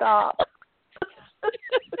 please stop."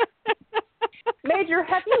 Major,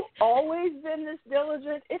 have you always been this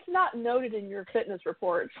diligent? It's not noted in your fitness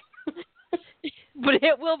reports. But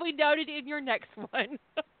it will be noted in your next one.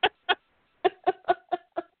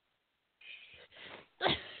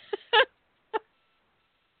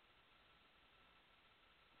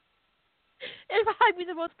 It might be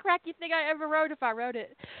the most cracky thing I ever wrote if I wrote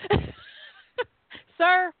it.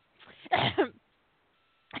 Sir.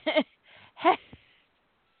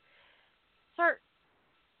 Sir,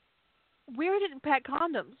 we didn't pack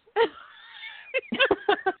condoms.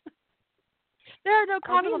 There are no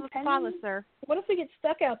condoms on the supply list, sir. What if we get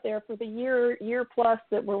stuck out there for the year plus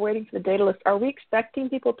that we're waiting for the data list? Are we expecting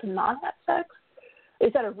people to not have sex?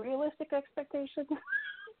 Is that a realistic expectation?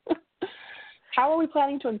 How are we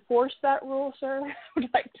planning to enforce that rule, sir? I would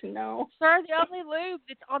like to know. Sir, the only lube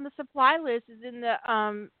that's on the supply list is in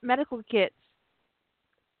the medical kits.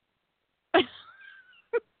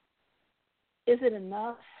 Is it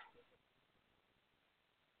enough?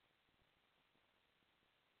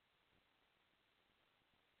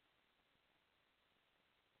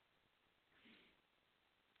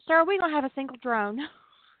 Sir, we don't have a single drone.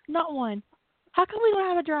 Not one. How come we don't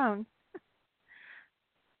have a drone?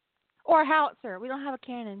 Or a howitzer? We don't have a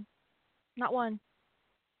cannon. Not one.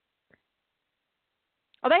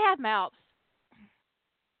 Oh, they have maps.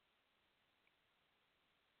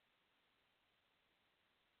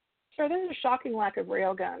 Sure, there's a shocking lack of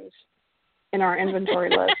railguns in our inventory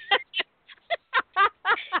list.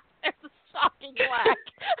 There's a shocking lack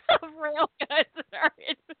of railguns in our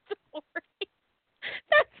inventory.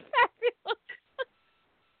 That's fabulous.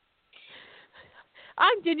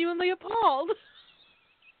 I'm genuinely appalled.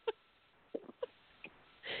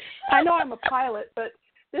 I know I'm a pilot, but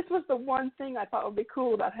this was the one thing I thought would be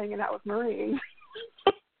cool about hanging out with Marines.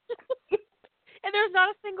 And there's not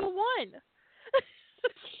a single one.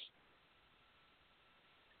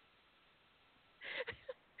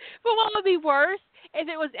 But what would be worse if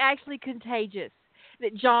it was actually contagious?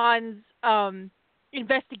 That John's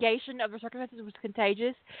investigation of the circumstances was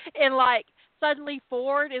contagious, and like suddenly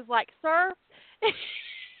Ford is like, "Sir,"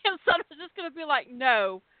 and someone's just going to be like,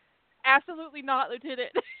 "No, absolutely not,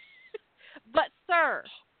 Lieutenant." But sir,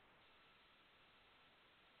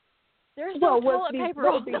 there's no toilet paper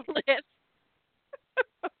on the list.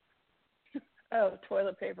 Oh,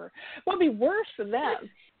 toilet paper. What would be worse for them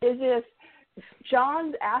is if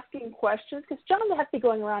John's asking questions, because John has to be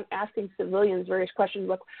going around asking civilians various questions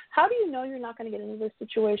like, how do you know you're not going to get into this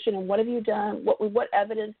situation, and what have you done? What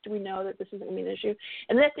evidence do we know that this isn't going to be an issue?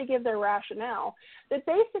 And they have to give their rationale. That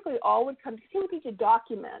basically all would come to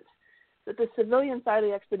document that the civilian side of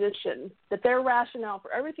the expedition, that their rationale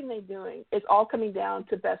for everything they're doing is all coming down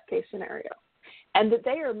to best case scenario. And that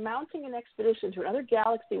they are mounting an expedition to another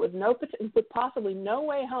galaxy with possibly no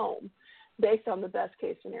way home based on the best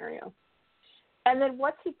case scenario. And then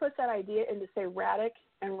once he puts that idea into, say, Radek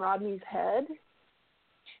and Rodney's head,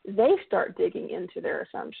 they start digging into their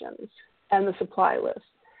assumptions and the supply list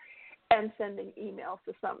and sending emails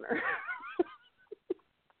to Sumner.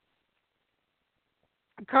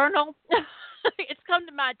 Colonel, it's come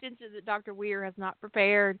to my attention that Dr. Weir has not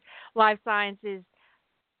prepared life sciences,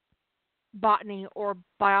 botany, or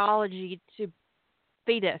biology to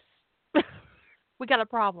feed us. We got a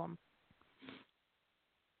problem.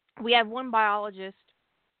 We have one biologist,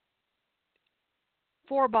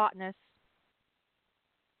 4 botanists,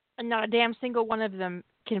 and not a damn single one of them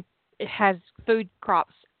has food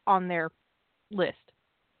crops on their list.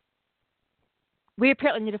 We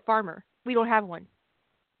apparently need a farmer. We don't have one.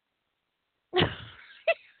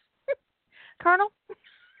 Colonel?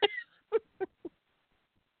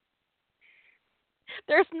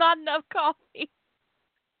 There's not enough coffee.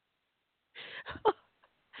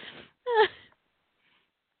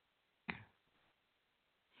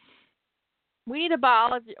 We need a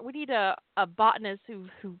biologist. We need a botanist who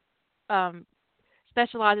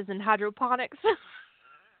specializes in hydroponics,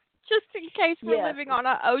 just in case we're living on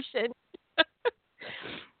an ocean.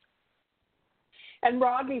 And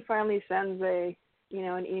Rodney finally sends an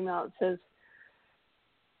email that says,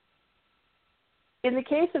 in the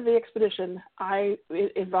case of the expedition, I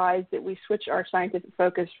advise that we switch our scientific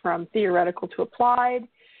focus from theoretical to applied.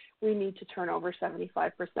 We need to turn over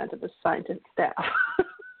 75% of the scientific staff.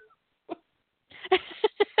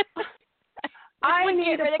 I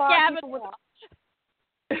need to find people with.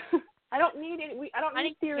 I don't need any. I don't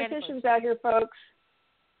need theoreticians out here, folks.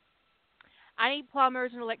 I need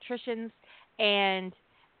plumbers and electricians and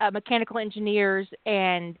mechanical engineers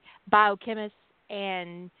and biochemists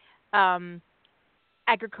and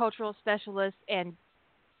agricultural specialists and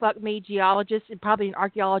fuck me, geologists, and probably an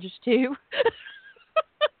archaeologist too.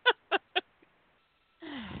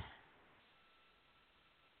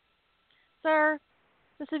 Sir,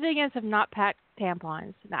 the civilians have not packed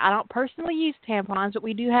tampons. Now, I don't personally use tampons, but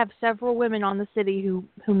we do have several women on the city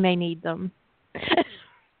who may need them.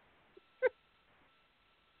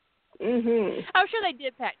 Mm-hmm. I'm sure they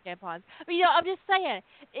did pack tampons. But, I'm just saying,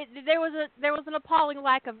 there was an appalling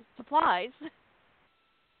lack of supplies.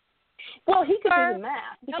 Well, he could do the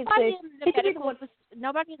math.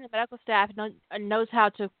 Nobody in the medical staff knows how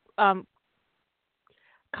to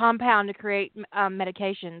compound to create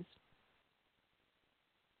medications.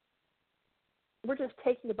 We're just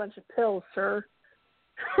taking a bunch of pills, sir.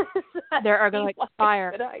 They're going to expire.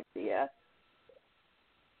 Good idea.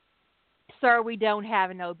 Sir, we don't have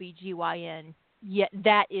an OBGYN yet.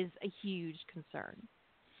 That is a huge concern.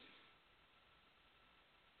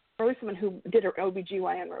 Or at least someone who did an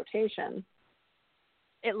OBGYN rotation.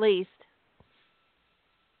 At least.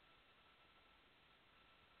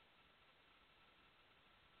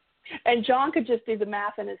 And John could just do the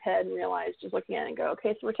math in his head and realize, just looking at it and go,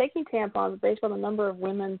 okay, so we're taking tampons based on the number of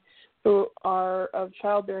women who are of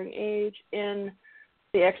childbearing age in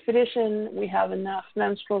The expedition, we have enough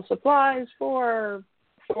menstrual supplies for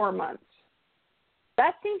 4 months.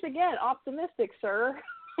 That seems, again, optimistic, sir.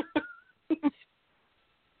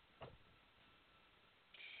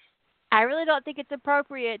 I really don't think it's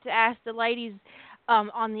appropriate to ask the ladies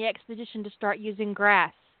on the expedition to start using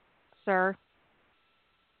grass, sir.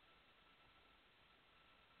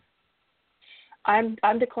 I'm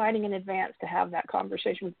declining in advance to have that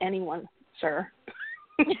conversation with anyone, sir.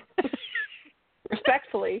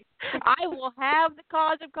 Respectfully. I will have the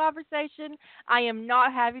cause of conversation. I am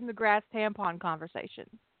not having the grass tampon conversation.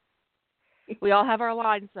 We all have our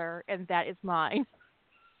line, sir, and that is mine.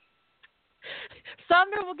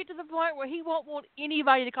 Sumner will get to the point where he won't want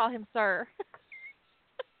anybody to call him sir.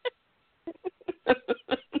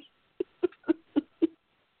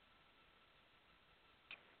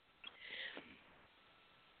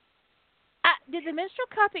 Did the menstrual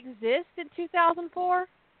cup exist in 2004?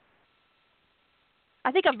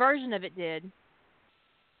 I think a version of it did.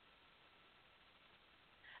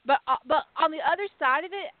 But on the other side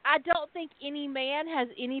of it, I don't think any man has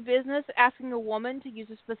any business asking a woman to use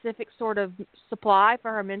a specific sort of supply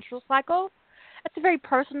for her menstrual cycle. That's a very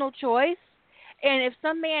personal choice. And if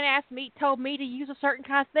some man told me to use a certain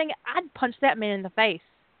kind of thing, I'd punch that man in the face.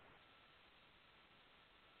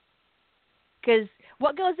 Because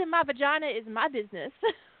what goes in my vagina is my business.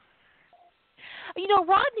 You know,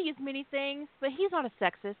 Rodney is many things, but he's not a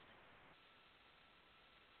sexist.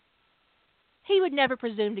 He would never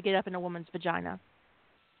presume to get up in a woman's vagina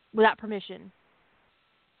without permission.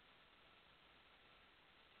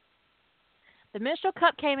 The menstrual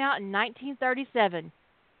cup came out in 1937.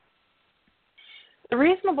 The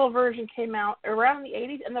reasonable version came out around the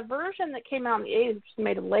 80s, and the version that came out in the 80s, which is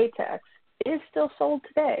made of latex, is still sold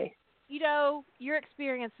today. You know, your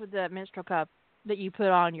experience with the menstrual cup that you put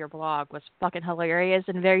on your blog was fucking hilarious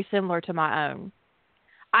and very similar to my own.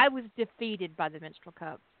 I was defeated by the menstrual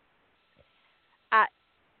cup. And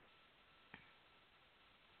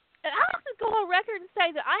I have to go on record and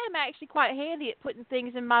say that I am actually quite handy at putting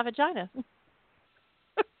things in my vagina.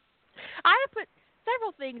 I have put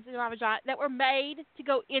several things in my vagina that were made to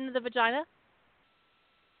go into the vagina.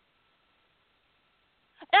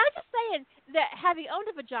 And I'm just saying that having owned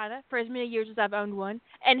a vagina for as many years as I've owned one,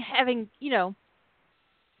 and having,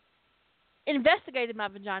 investigated my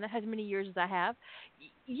vagina as many years as I have,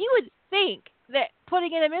 you would think that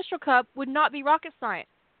putting in a menstrual cup would not be rocket science.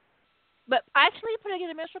 But actually putting in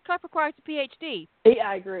a menstrual cup requires a PhD. Yeah,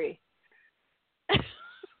 I agree.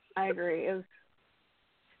 I agree. It was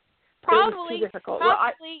too difficult.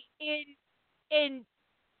 Probably in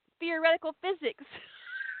theoretical physics.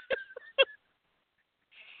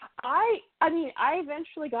 I mean, I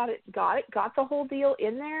eventually got the whole deal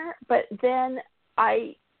in there, but then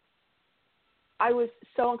I was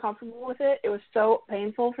so uncomfortable with it. It was so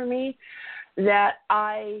painful for me that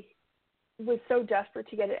I was so desperate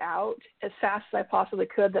to get it out as fast as I possibly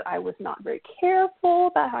could that I was not very careful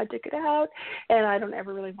about how I took it out, and I don't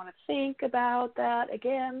ever really want to think about that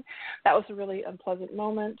again. That was a really unpleasant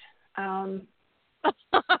moment.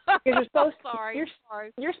 You're supposed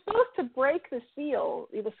to break the seal,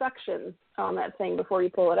 the suction on that thing before you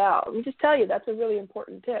pull it out. Let me just tell you, that's a really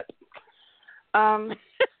important tip.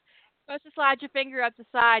 Supposed to slide your finger up the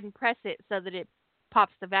side and press it so that it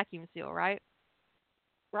pops the vacuum seal, right?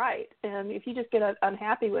 Right. And if you just get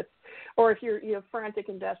unhappy with, or if you're frantic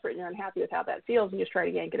and desperate and you're unhappy with how that feels and you just try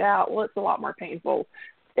to yank it out, well, it's a lot more painful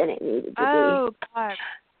than it needed to be. Oh, God.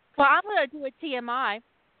 Well, I'm going to do a TMI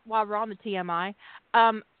while we're on the TMI.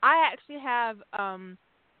 I actually have, on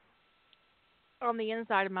the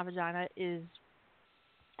inside of my vagina is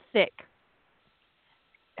thick.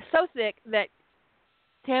 So thick that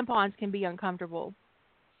tampons can be uncomfortable.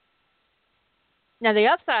 Now, the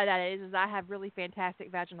upside of that is I have really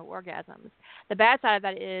fantastic vaginal orgasms. The bad side of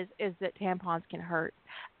that is that tampons can hurt.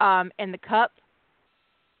 And the cup,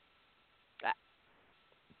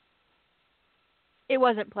 it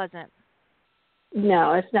wasn't pleasant.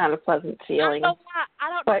 No, it's not a pleasant feeling. I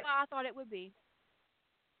don't know why I thought it would be.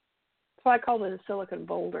 That's why I called it a silicone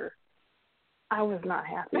boulder. I was not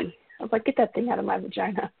happy. I was like, get that thing out of my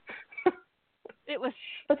vagina. It was.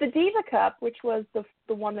 But the Diva Cup, which was the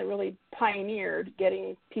one that really pioneered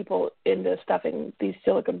getting people into stuffing these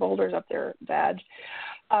silicone boulders up their vag,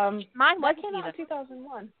 Mine that came out in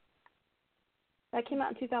 2001. That came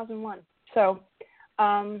out in 2001. So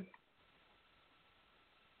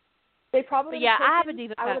they probably I have a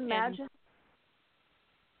Diva Cup. I would imagine.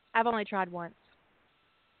 I've only tried once.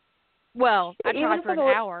 Well, I tried for an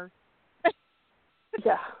hour.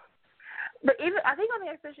 Yeah. But I think on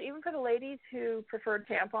the expedition, even for the ladies who preferred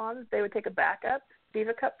tampons, they would take a backup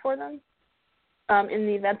Diva Cup for them. in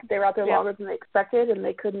the event that they were out there longer than they expected and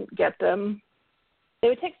they couldn't get them. They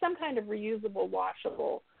would take some kind of reusable,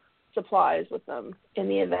 washable supplies with them in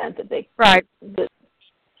the event that they that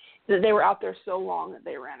they were out there so long that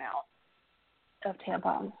they ran out of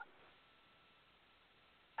tampons.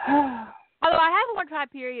 Although I have one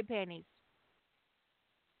tried period panties.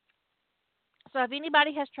 So if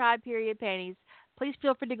anybody has tried period panties, please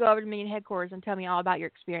feel free to go over to Minion headquarters and tell me all about your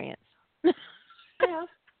experience.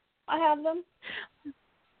 I have them.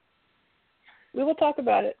 We will talk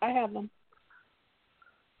about it. I have them.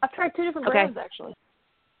 I've tried 2 different brands, actually.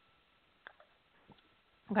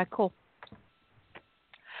 Okay, cool.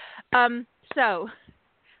 So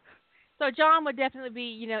John would definitely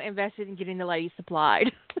be, invested in getting the ladies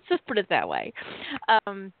supplied. Let's just put it that way.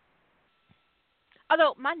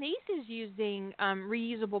 Although my niece is using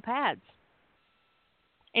reusable pads,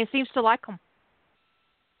 and seems to like them.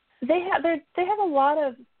 They have a lot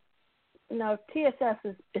of TSS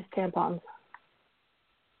is tampons.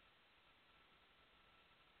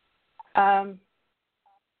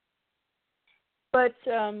 But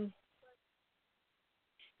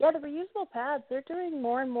the reusable pads, they're doing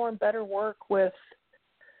more and more better work with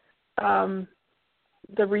the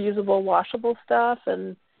reusable washable stuff,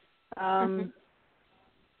 and I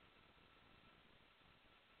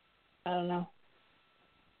don't know.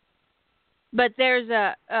 But there's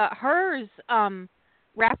hers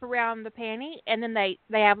wrap around the panty, and then they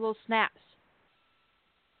have little snaps.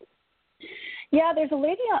 Yeah, there's a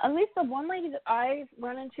lady, at least the one lady that I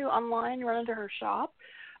run into her shop.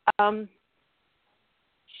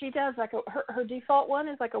 She does her default one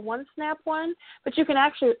is like a 1-snap one, but you can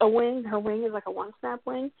actually her wing is like a 1-snap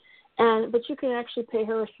wing, but you can actually pay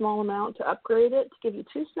her a small amount to upgrade it to give you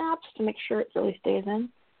 2 snaps to make sure it really stays in.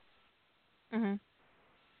 Mhm.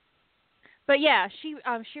 But yeah, she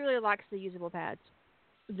really likes the usable pads,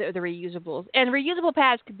 the reusables, and reusable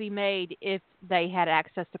pads could be made if they had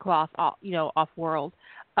access to cloth, off world.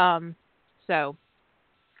 So.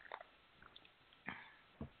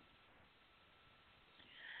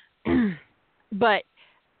 But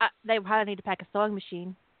they probably need to pack a sewing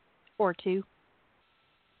machine or 2.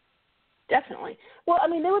 Definitely. Well, I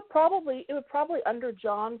mean, it would probably under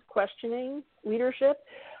John's questioning leadership,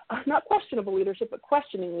 not questionable leadership, but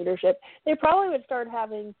questioning leadership, they probably would start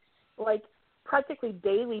having like practically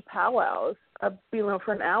daily powwows,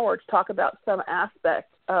 for an hour to talk about some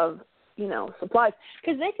aspect of, supplies,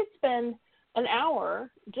 because they could spend an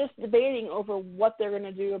hour just debating over what they're going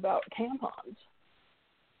to do about tampons.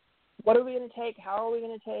 What are we going to take? How are we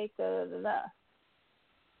going to take?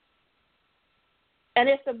 And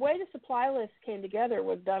if the way the supply list came together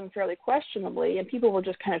was done fairly questionably and people were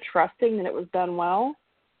just kind of trusting that it was done well,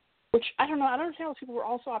 which I don't know. I don't understand why people were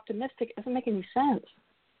also optimistic. It doesn't make any sense.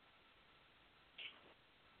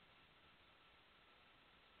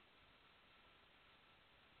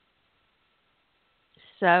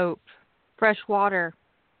 Soap, fresh water.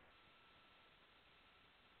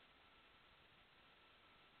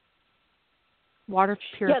 Water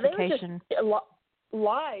purification.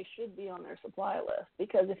 Lye should be on their supply list,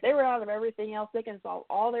 because if they were out of everything else, they can solve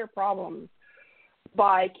all their problems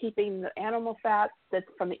by keeping the animal fats that's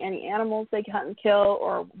from any animals they hunt and kill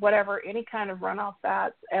or whatever, any kind of runoff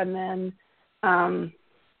fats, and then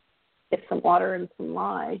get some water and some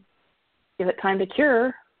lye. Give it time to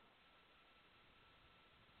cure.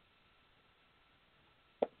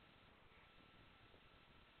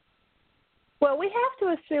 Well, we have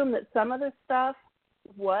to assume that some of this stuff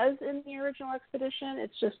was in the original expedition.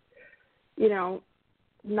 It's just,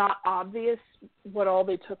 not obvious what all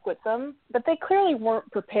they took with them. But they clearly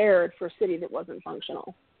weren't prepared for a city that wasn't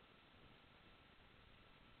functional.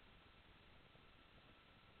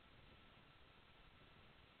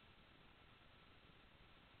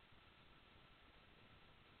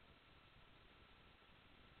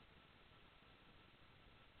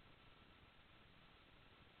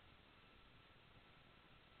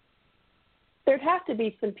 There'd have to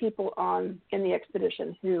be some people in the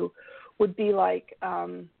expedition who would be like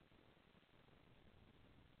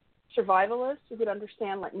survivalists who could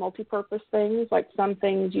understand like multi-purpose things. Like some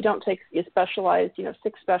things you don't take specialized,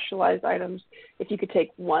 6 specialized items. If you could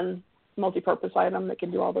take one multi-purpose item that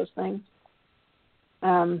can do all those things.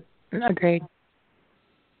 Agreed.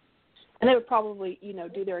 And they would probably,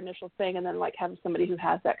 do their initial thing and then like have somebody who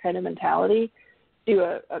has that kind of mentality do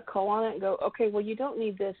a call on it and go, okay, well, you don't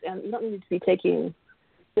need this, and you don't need to be taking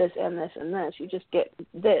this and this and this. You just get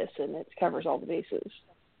this, and it covers all the bases.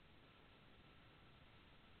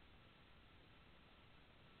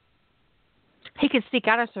 He could seek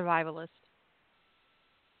out a survivalist.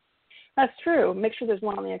 That's true. Make sure there's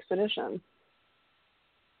one on the expedition.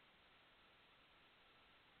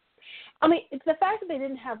 I mean, it's the fact that they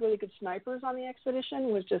didn't have really good snipers on the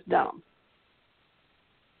expedition was just dumb.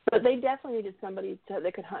 But they definitely needed somebody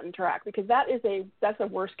that could hunt and track, because that's a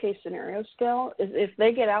worst case scenario still, is if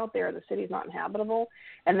they get out there, the city's not inhabitable,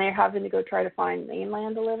 and they're having to go try to find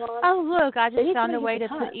mainland to live on. Oh, look, I just found a way to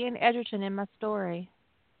put Ian Edgerton in my story.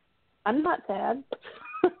 I'm not sad.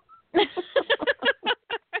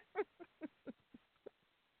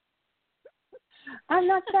 I'm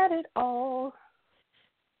not sad at all.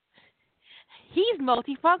 He's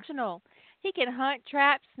multifunctional. He can hunt,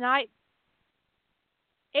 trap, snipe,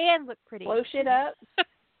 and look pretty. Blow shit up.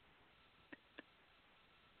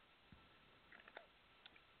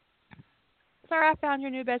 Sir, I found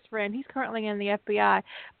your new best friend. He's currently in the FBI,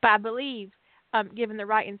 but I believe, given the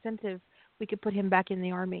right incentive, we could put him back in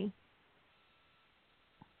the Army.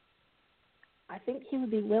 I think he would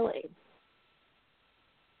be willing.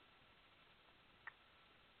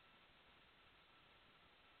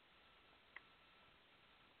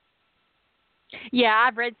 Yeah,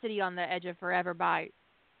 I've read City on the Edge of Forever by...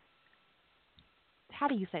 How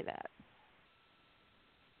do you say that?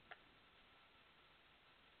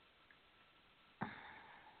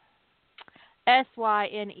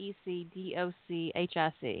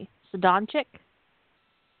 Synecdochic. Sadonchik?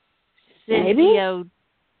 Maybe?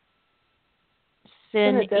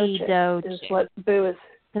 Synecdochic is what Boo is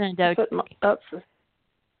putting up for.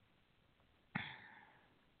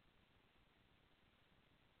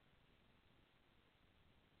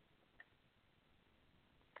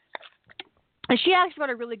 And she actually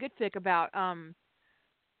wrote a really good fic about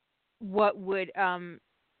what would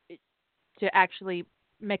to actually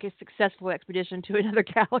make a successful expedition to another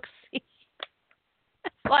galaxy.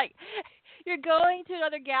 Like, you're going to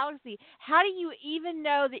another galaxy. How do you even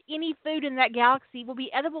know that any food in that galaxy will be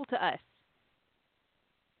edible to us?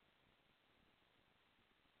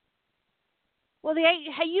 Well,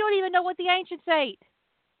 you don't even know what the ancients ate.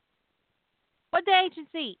 What the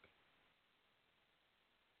ancients eat?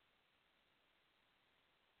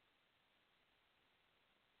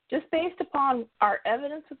 Just based upon our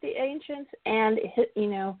evidence with the ancients and,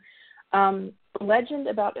 legend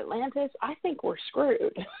about Atlantis, I think we're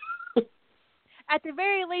screwed. At the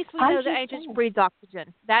very least, we know the ancients breathed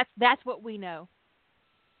oxygen. That's what we know.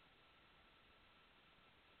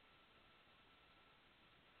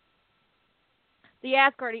 The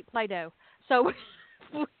Asgard eat Play-Doh, so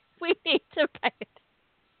we need to pay it.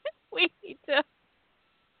 We need to.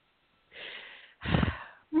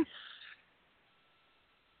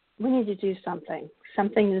 We need to do something.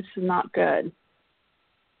 Something that's not good.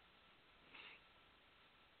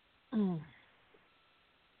 Mm.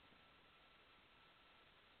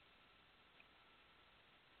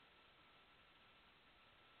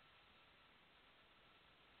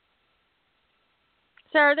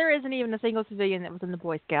 Sir, there isn't even a single civilian that was in the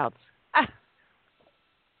Boy Scouts.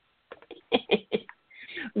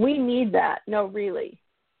 We need that. No, really.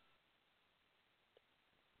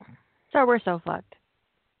 So we're so fucked.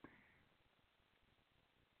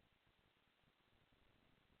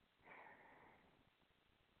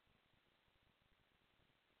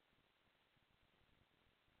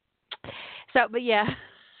 So, but yeah,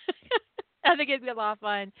 I think it'd be a lot of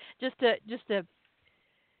fun just to.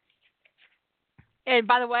 And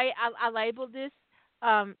by the way, I labeled this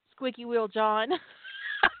Squeaky Wheel John.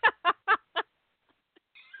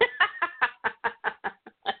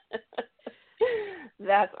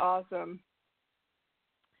 That's awesome.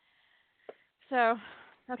 So,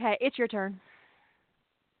 okay, it's your turn,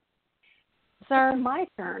 sir. It's my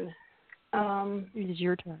turn. It is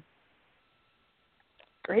your turn.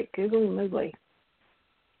 Great googly moogly.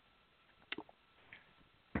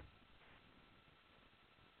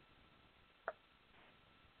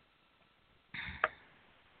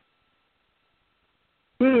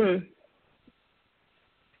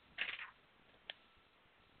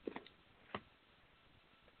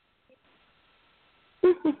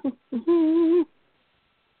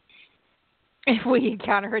 If we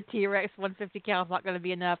encounter a T-Rex, 150 cal is not going to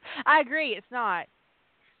be enough. I agree, it's not.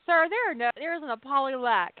 Sir, there is an appalling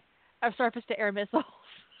lack of surface-to-air missiles.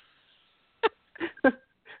 I'd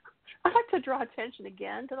like to draw attention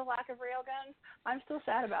again to the lack of railguns. I'm still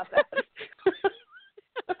sad about that.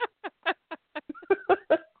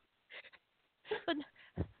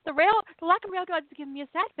 The lack of railguns is giving me a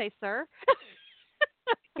sad face, sir.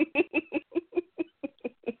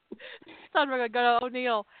 So I'm going to go to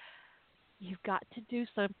O'Neill. You've got to do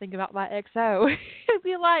something about my XO. It'd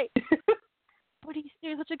be like, but he's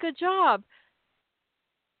doing such a good job.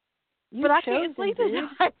 But I can't sleep at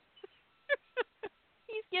night.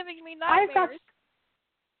 He's giving me nightmares.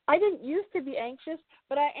 I didn't used to be anxious,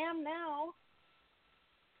 but I am now.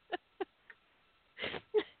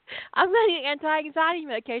 I'm getting anti-anxiety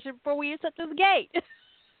medication before we step through the gate.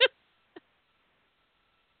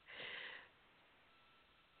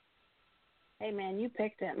 Hey, man, you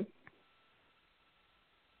picked him.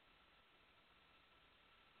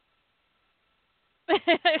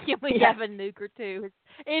 Can we have a nuke or two?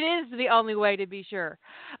 It is the only way to be sure.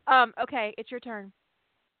 Okay, it's your turn.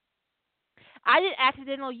 I did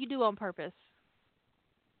accidental. You do on purpose.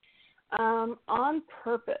 On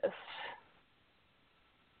purpose.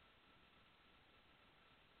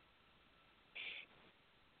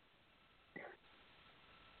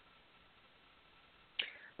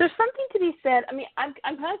 There's something to be said. I mean, I'm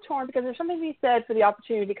kind of torn because there's something to be said for the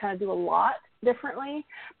opportunity to kind of do a lot differently,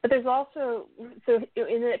 but there's also, so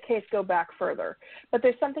in that case, go back further. But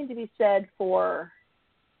there's something to be said for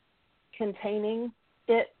containing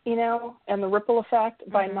it, you know, and the ripple effect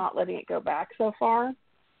by not letting it go back so far.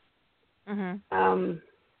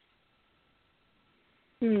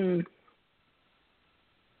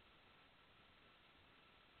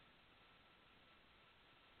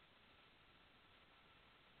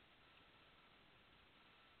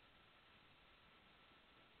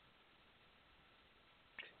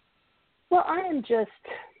 Well, I am just...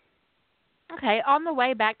 Okay, on the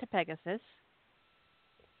way back to Pegasus.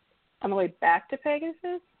 On the way back to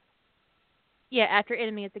Pegasus? Yeah, after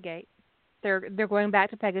Enemy at the Gate. They're going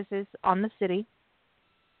back to Pegasus on the city.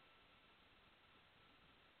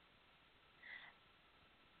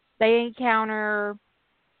 They encounter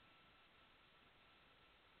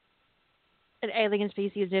an alien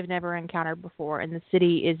species they've never encountered before, and the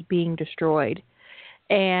city is being destroyed.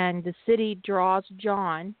 And the city draws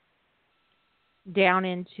John down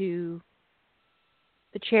into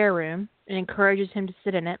the chair room and encourages him to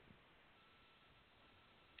sit in it.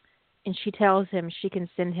 And she tells him she can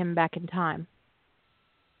send him back in time.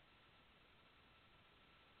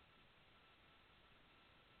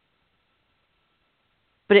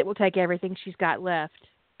 But it will take everything she's got left,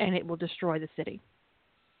 and it will destroy the city.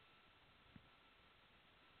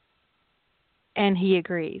 And he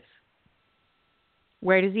agrees.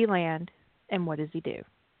 Where does he land, and what does he do?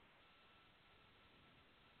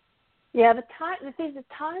 Yeah, the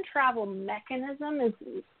time travel mechanism is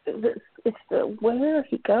it's the where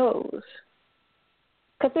he goes.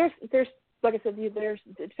 Because there's like I said,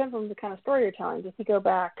 it depends on the kind of story you're telling. Does he go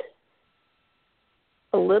back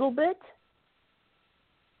a little bit?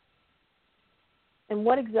 And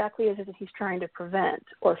what exactly is it that he's trying to prevent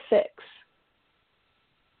or fix?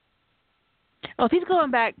 Well, if he's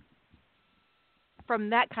going back from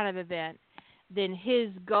that kind of event, then his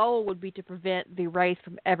goal would be to prevent the race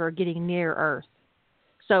from ever getting near Earth.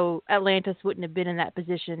 So Atlantis wouldn't have been in that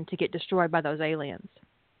position to get destroyed by those aliens.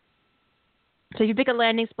 So if you pick a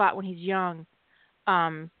landing spot when he's young,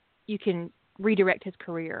 you can redirect his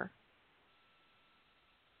career.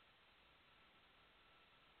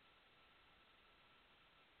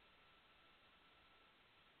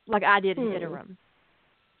 Like I did in Iterum.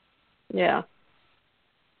 Yeah.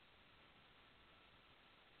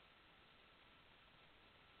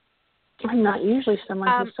 I'm not usually someone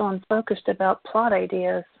who's so unfocused about plot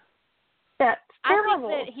ideas. That's terrible.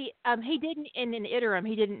 I think that he didn't in an Iterum.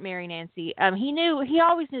 He didn't marry Nancy. He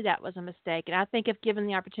always knew that was a mistake, and I think if given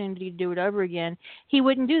the opportunity to do it over again, he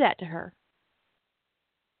wouldn't do that to her.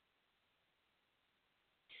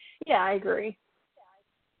 Yeah, I agree.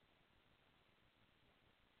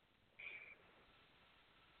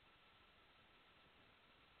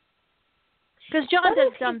 Because John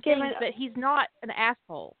does dumb things, but he's not an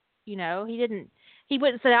asshole. You know, he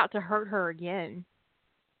wouldn't set out to hurt her again.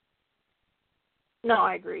 No,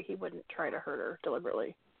 I agree. He wouldn't try to hurt her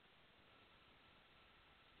deliberately.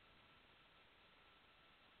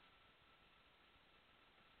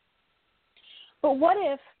 But what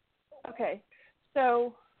if, okay,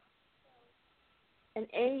 so an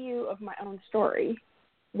AU of my own story,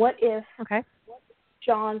 what if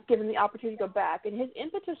John's given the opportunity to go back, and his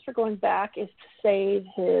impetus for going back is to save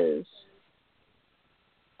his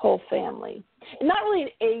whole family? And not really an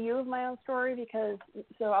AU of my own story, because,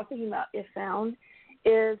 so I was thinking about if found,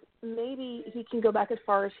 is maybe he can go back as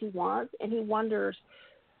far as he wants, and he wonders,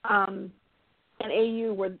 an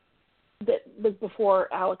AU that was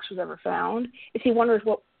before Alex was ever found, is he wonders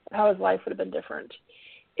how his life would have been different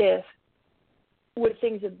would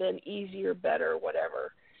things have been easier, better,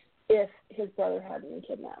 whatever, if his brother hadn't been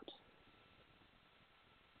kidnapped.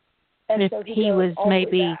 And if so he was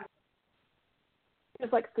maybe... He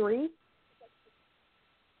was like 3?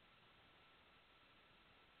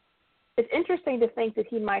 It's interesting to think that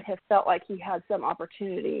he might have felt like he had some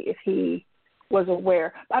opportunity if he was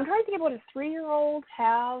aware. But I'm trying to think of what a 3-year-old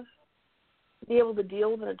be able to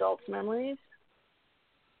deal with an adult's memories.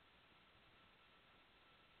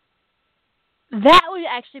 That would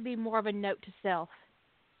actually be more of a note to self.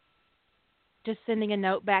 Just sending a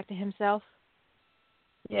note back to himself.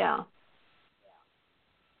 Yeah.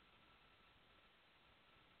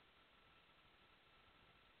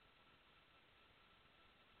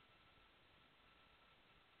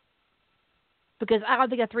 Because I don't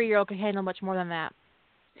think a 3-year-old could handle much more than that.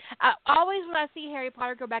 Always when I see Harry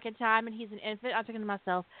Potter go back in time and he's an infant, I'm thinking to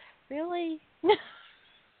myself, really?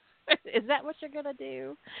 Is that what you're going to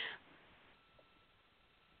do?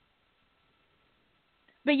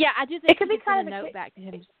 But yeah, I do think it could be kind of a note back to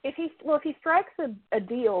him. If he strikes a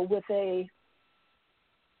deal with a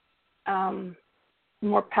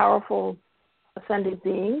more powerful ascended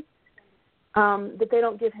being, that they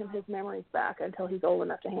don't give him his memories back until he's old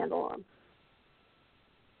enough to handle them.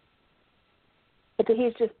 But that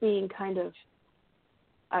he's just being kind of,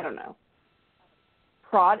 I don't know,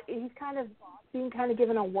 he's kind of being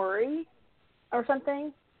given a worry or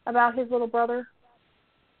something about his little brother.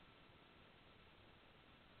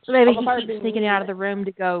 So maybe he keeps sneaking out of the room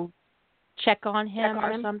to go check on him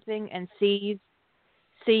or something and sees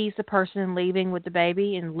the person leaving with the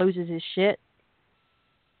baby and loses his shit.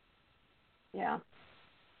 Yeah.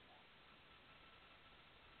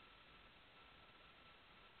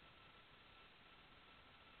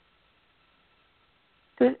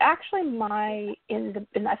 Because actually in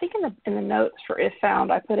the notes for If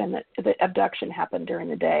Found, I put in that the abduction happened during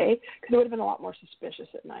the day because it would have been a lot more suspicious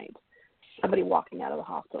at night. Somebody walking out of the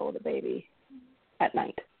hospital with a baby at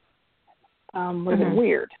night would have been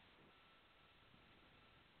weird.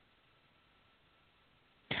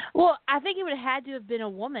 Well, I think it would have had to have been a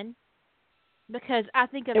woman because I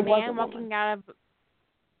think a man walking out of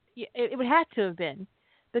it would have to have been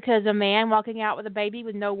because a man walking out with a baby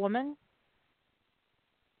with no woman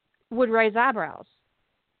would raise eyebrows.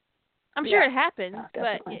 I'm sure it happens,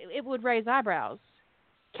 but it would raise eyebrows,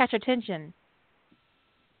 catch attention.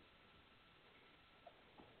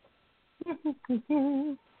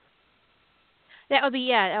 That would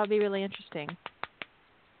be really interesting.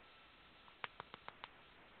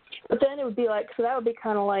 But then it would be that would be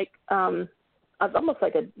kind of like almost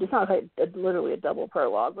like it's not like literally a double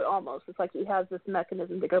prologue, but almost. It's like he has this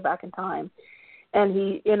mechanism to go back in time, and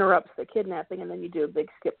he interrupts the kidnapping, and then you do a big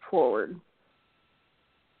skip forward.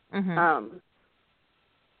 Mm-hmm.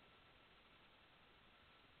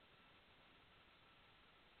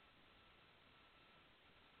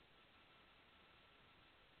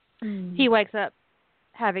 He wakes up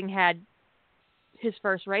having had his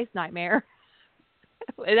first race nightmare.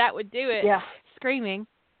 That would do it. Yeah. Screaming.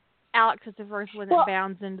 Alex is the first one that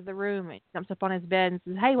bounds into the room and jumps up on his bed and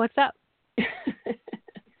says, "Hey, what's up?"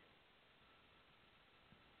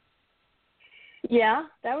 Yeah,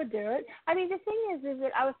 that would do it. I mean, the thing is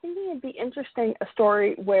that I was thinking it'd be interesting a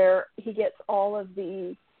story where he gets all of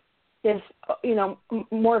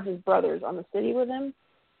more of his brothers on the city with him.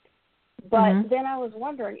 But then I was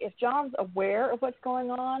wondering, if John's aware of what's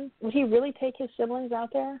going on, would he really take his siblings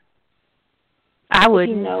out there? I would.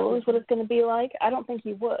 If he knows what it's going to be like? I don't think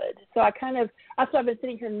he would. So that's what I've been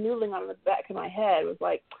sitting here noodling on the back of my head, was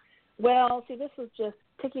like, well, see, this was just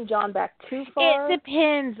taking John back too far. It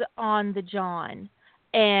depends on the John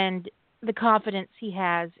and the confidence he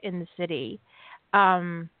has in the city.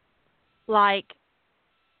 And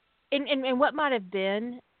what might have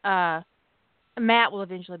been, Matt will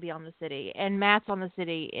eventually be on the city, and Matt's on the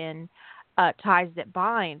city in Ties That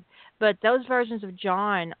Bind. But those versions of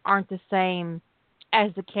John aren't the same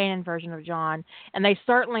as the canon version of John, and they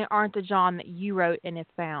certainly aren't the John that you wrote in If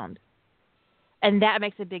Found. And that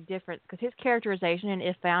makes a big difference because his characterization in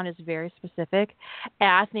If Found is very specific, and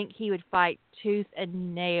I think he would fight tooth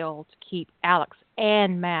and nail to keep Alex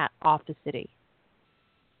and Matt off the city.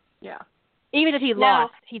 Yeah. Even if he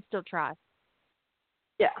lost, he'd still try.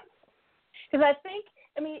 Yeah. Because I think,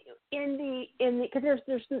 because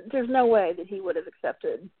there's no way that he would have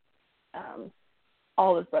accepted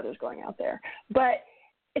all his brothers going out there, but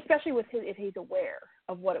especially if he's aware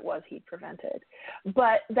of what it was he prevented.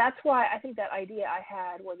 But that's why I think that idea I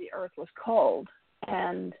had where the Earth was cold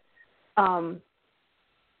and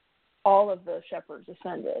all of the shepherds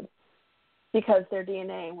ascended, because their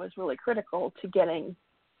DNA was really critical to getting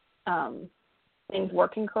things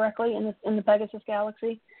working correctly in the Pegasus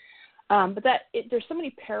galaxy. But there's so many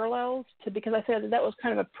parallels because I said that was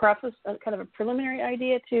kind of a preface, kind of a preliminary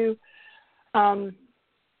idea to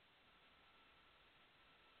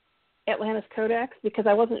Atlantis Codex, because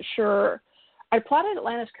I wasn't sure. I plotted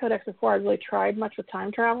Atlantis Codex before I really tried much with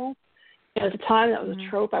time travel. And at the time, that was a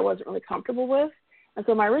trope I wasn't really comfortable with. And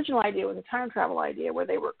so my original idea was a time travel idea where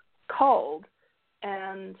they were culled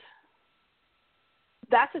and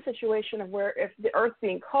that's a situation of where if the Earth's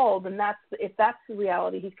being cold, then if that's the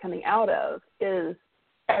reality he's coming out of, is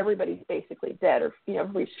everybody's basically dead, or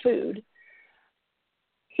everybody's food.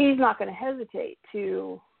 He's not going to hesitate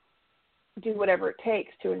to do whatever it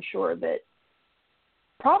takes to ensure that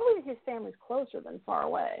probably his family's closer than far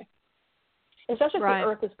away, especially if the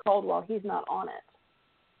Earth is cold while he's not on it.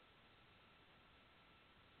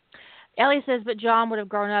 Ellie says, but John would have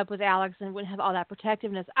grown up with Alex and wouldn't have all that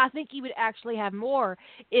protectiveness. I think he would actually have more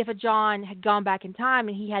if a John had gone back in time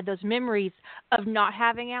and he had those memories of not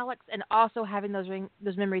having Alex and also having those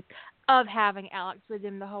memories of having Alex with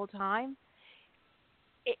him the whole time.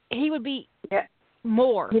 He would be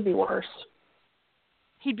more. He'd be worse.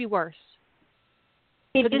 He'd be worse.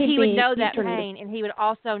 Because he would know that pain, and he would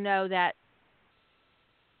also know that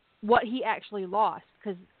what he actually lost.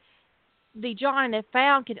 Because the John they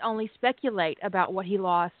found could only speculate about what he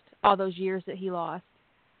lost, all those years that he lost.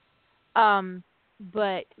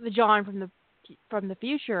 But the John from the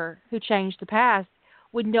future, who changed the past,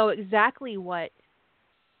 would know exactly what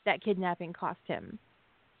that kidnapping cost him.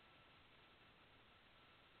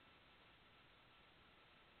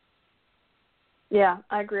 Yeah,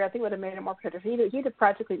 I agree. I think it would have made him more protective. He'd have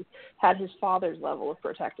practically had his father's level of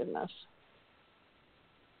protectiveness,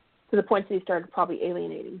 to the point that he started probably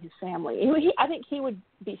alienating his family. I think he would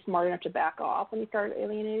be smart enough to back off when he started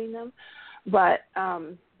alienating them. But, I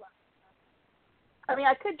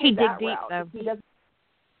could do that route. He doesn't.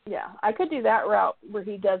 Yeah, I could do that route where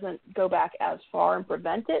he doesn't go back as far and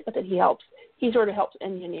prevent it, but that he sort of helps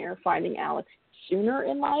engineer finding Alex sooner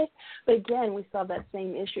in life. But again, we still have that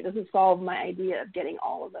same issue. It doesn't solve my idea of getting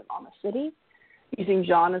all of them on the city, using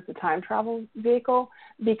John as the time travel vehicle,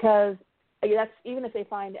 because that's even if they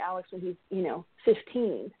find Alex when he's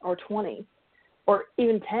 15 or 20 or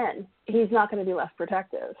even 10, he's not going to be less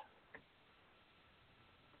protective.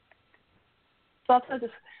 So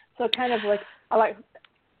kind of like I like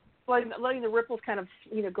letting the ripples kind of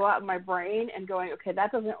go out in my brain and going, okay,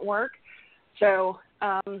 that doesn't work. So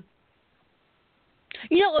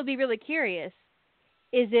what would be really curious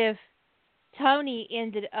is if Tony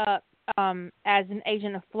ended up as an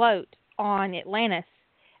agent afloat on Atlantis,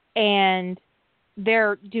 and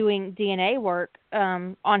they're doing DNA work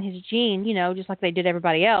on his gene, just like they did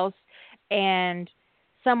everybody else, and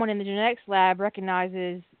someone in the genetics lab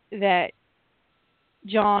recognizes that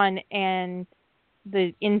John and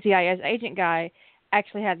the NCIS agent guy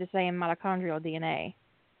actually had the same mitochondrial DNA.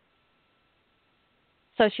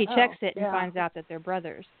 So she checks it and finds out that they're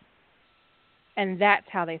brothers. And that's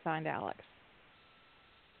how they find Alex.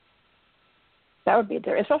 That would be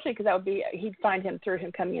there, especially because he'd find him through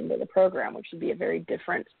him coming into the program, which would be a very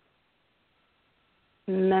different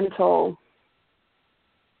mental.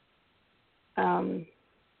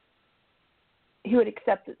 He would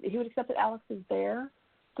accept that Alex is there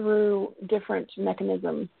through different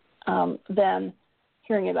mechanisms than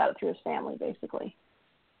hearing about it through his family, basically.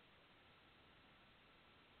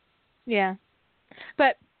 Yeah,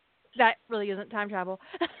 but that really isn't time travel.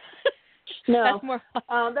 No, that's more.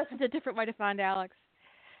 That's a different way to find Alex.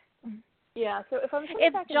 Yeah. So if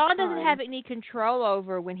John doesn't have any control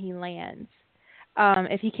over when he lands,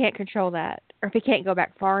 if he can't control that, or if he can't go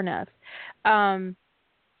back far enough,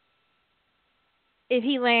 if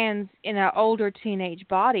he lands in an older teenage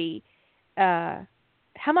body, how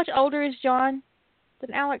much older is John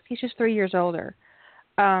than Alex? He's just 3 years older.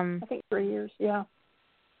 I think 3 years. Yeah.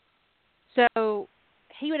 So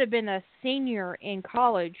he would have been a senior in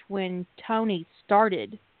college when Tony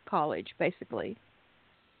started college, basically.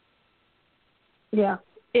 Yeah.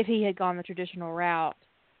 If he had gone the traditional route.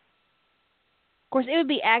 Of course, it would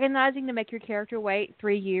be agonizing to make your character wait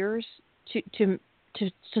 3 years to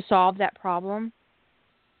solve that problem.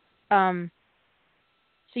 So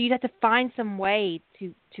you'd have to find some way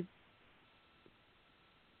to.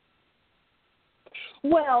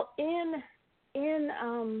 Well, in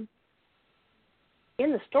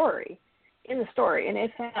the story, and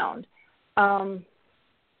it found,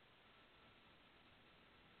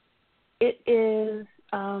 it is,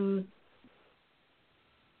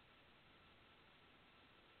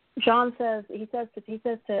 John says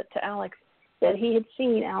to Alex that he had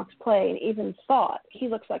seen Alex play and even thought he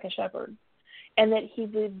looks like a shepherd, and that he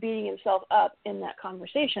was beating himself up in that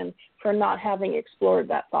conversation for not having explored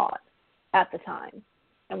that thought at the time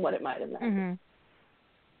and what it might have meant. Mm-hmm.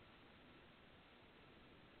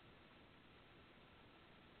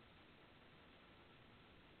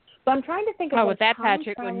 But I'm trying to think of with that,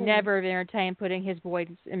 Patrick would never have entertained putting his boys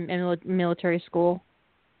in military school.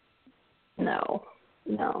 No.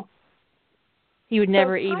 He would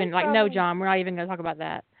never even, no, John, we're not even going to talk about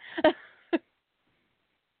that.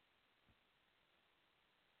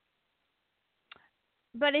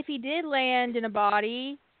 But if he did land in a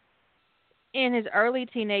body in his early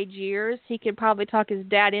teenage years, he could probably talk his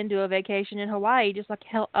dad into a vacation in Hawaii, just like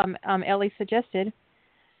Ellie suggested.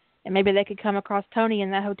 And maybe they could come across Tony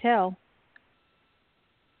in that hotel.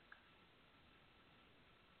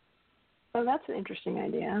 Oh, that's an interesting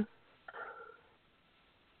idea.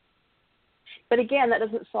 But again, that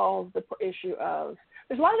doesn't solve the issue of,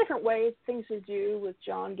 there's a lot of different ways, things to do with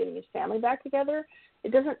John getting his family back together.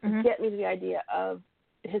 It doesn't get me to the idea of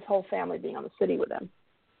his whole family being on the city with him.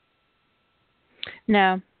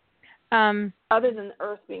 No. Other than the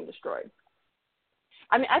Earth being destroyed.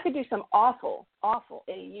 I mean, I could do some awful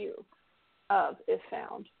AU of If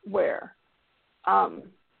Found, where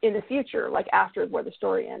in the future, like after where the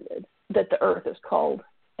story ended, that the Earth is culled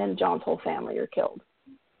and John's whole family are killed.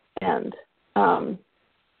 And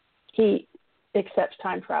he accepts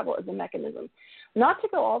time travel as a mechanism. Not to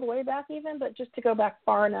go all the way back even, but just to go back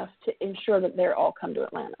far enough to ensure that they're all come to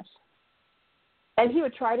Atlantis. And he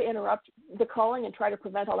would try to interrupt the culling and try to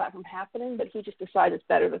prevent all that from happening, but he just decides it's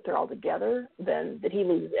better that they're all together than that he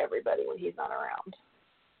loses everybody when he's not around.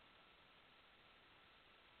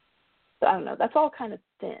 So I don't know. That's all kind of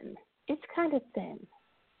thin. It's kind of thin.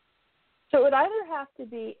 So it would either have to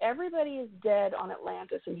be everybody is dead on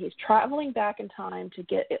Atlantis and he's traveling back in time to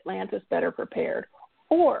get Atlantis better prepared,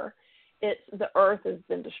 or it's the Earth has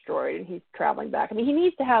been destroyed and he's traveling back. I mean, he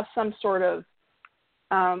needs to have some sort of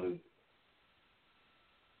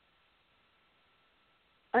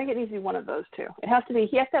I think it needs to be one of those two. It has to be,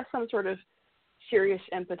 he has to have some sort of serious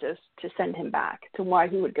impetus to send him back, to why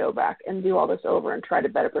he would go back and do all this over and try to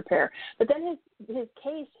better prepare. But then his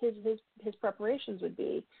case, his preparations would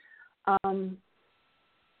be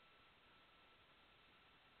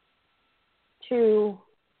to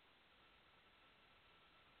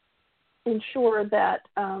ensure that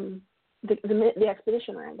the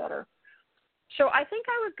expedition ran better. So I think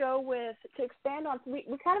I would go with, to expand on, we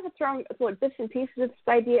kind of have thrown bits and pieces of this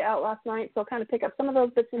idea out last night, so I'll kind of pick up some of those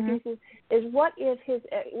bits and pieces, is what if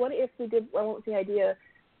we did went with the idea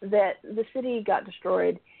that the city got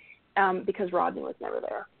destroyed because Rodney was never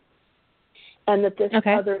there, and that this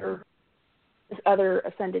other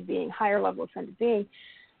ascended being, higher level ascended being,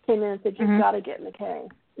 came in and said, you've got to get McKay,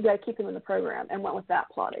 you got to keep him in the program, and went with that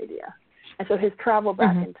plot idea. And so his travel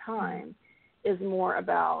back in time is more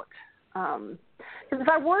about, because if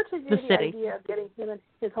I were to do the idea of getting him and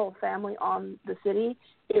his whole family on the city,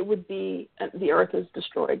 it would be the Earth is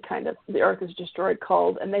destroyed, kind of. The Earth is destroyed,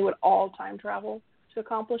 cold, and they would all time travel to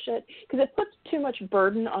accomplish it, because it puts too much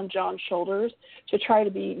burden on John's shoulders to try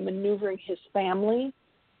to be maneuvering his family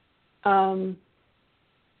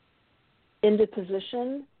into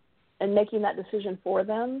position and making that decision for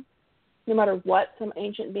them, no matter what some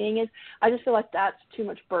ancient being is. I just feel like that's too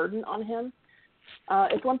much burden on him.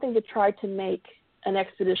 It's one thing to try to make an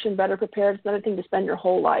expedition better prepared. It's another thing to spend your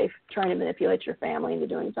whole life trying to manipulate your family into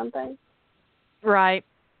doing something. Right.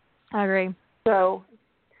 I agree. So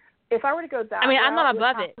if I were to go that route, I'm not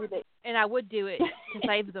above it, and I would do it to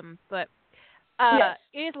save them, but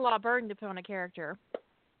it is a lot of burden to put on a character.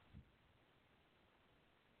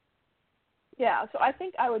 Yeah, so I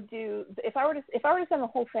think I would do, if I were to send the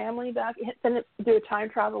whole family back, do a time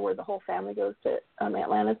travel where the whole family goes to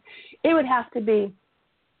Atlantis, it would have to be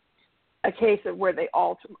a case of where they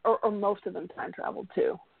all, or most of them time traveled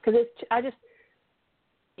too. Because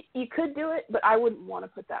you could do it, but I wouldn't want to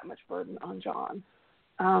put that much burden on John.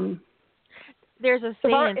 There's a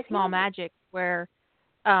scene in Small Magic where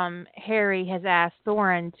Harry has asked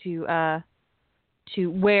Thorin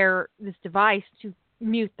to wear this device to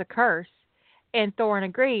mute the curse. And Thorin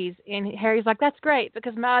agrees, and Harry's like, "That's great,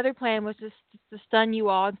 because my other plan was just to stun you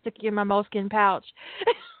all and stick you in my moleskin pouch."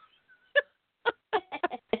 I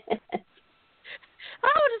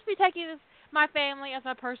will just be taking my family as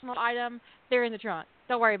my personal item. They're in the trunk.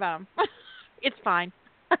 Don't worry about them. It's fine.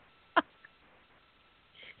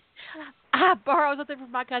 I borrowed something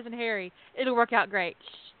from my cousin Harry. It'll work out great.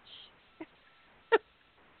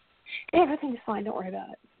 Everything's fine. Don't worry about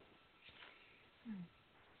it.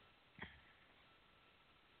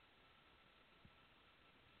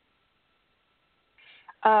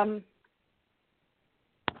 My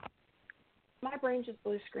brain just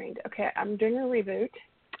blue screened. Okay, I'm doing a reboot.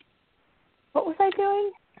 What was I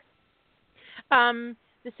doing?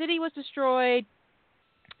 The city was destroyed.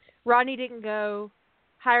 Rodney didn't go.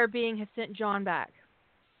 Higher being has sent John back.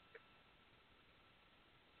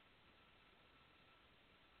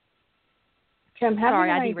 Okay, I'm having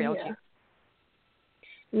Sorry, an I idea. derailed you.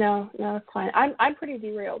 No, it's fine. I'm pretty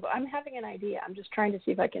derailed, but I'm having an idea. I'm just trying to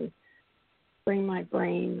see if I can bring my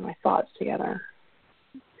thoughts together.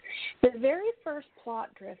 The very first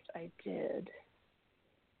plot drift I did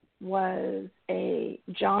was a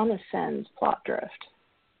John Ascends plot drift.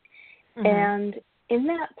 Mm-hmm. And in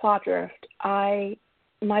that plot drift,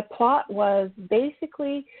 my plot was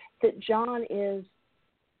basically that John is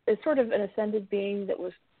sort of an ascended being that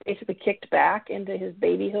was basically kicked back into his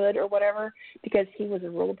babyhood or whatever because he was a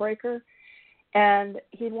rule breaker. And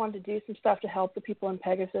he wanted to do some stuff to help the people in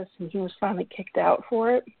Pegasus, and he was finally kicked out for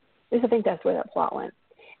it. At least I think that's where that plot went.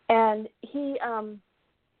 And he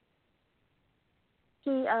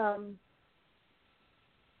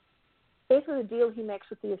basically the deal he makes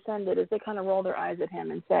with the Ascended is they kind of roll their eyes at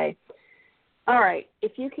him and say, all right,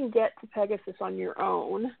 if you can get to Pegasus on your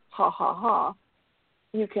own, ha ha ha,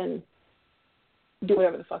 you can do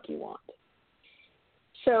whatever the fuck you want.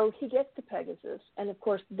 So he gets to Pegasus, and of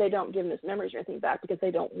course they don't give him his memories or anything back because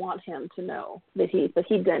they don't want him to know that he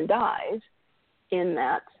then dies in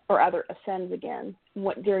that, or either ascends again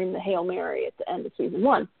during the Hail Mary at the end of season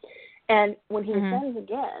 1. And when he ascends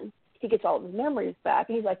again, he gets all of his memories back,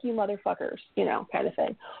 and he's like, you motherfuckers, kind of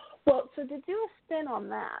thing. Well, so to do a spin on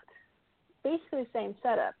that, basically the same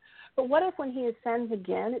setup. But what if when he ascends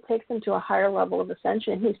again, it takes him to a higher level of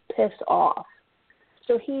ascension, and he's pissed off?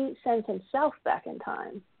 So he sends himself back in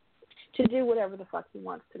time to do whatever the fuck he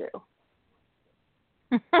wants to do.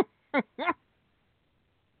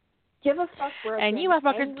 Give a fuck, broken. And you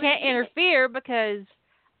motherfuckers can't interfere because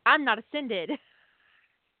I'm not ascended.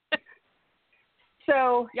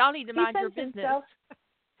 So y'all need to mind your business.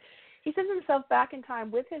 He sends himself back in time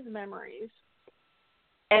with his memories.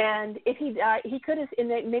 And if he died, he could have,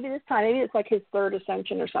 maybe this time, maybe it's like his third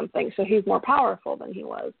ascension or something, so he's more powerful than he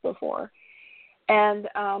was before. And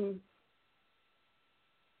I'm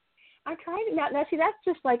trying to, now see, that's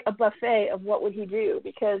just like a buffet of what would he do,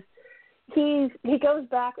 because he goes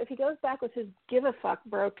back, if he goes back with his give a fuck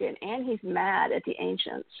broken and he's mad at the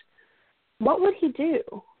ancients, what would he do?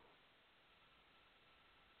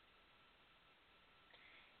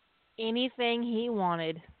 Anything he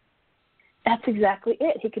wanted. That's exactly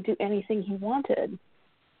it. He could do anything he wanted.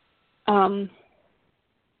 It'd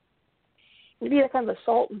be like kind of a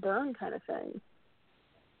salt and burn kind of thing.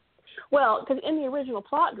 Well, because in the original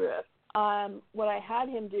plot drift, what I had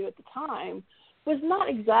him do at the time was not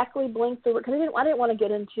exactly blink the, because I didn't want to get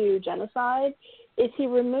into genocide, is he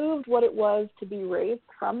removed what it was to be race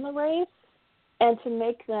from the race and to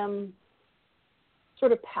make them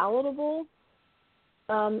sort of palatable,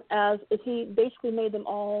 as if he basically made them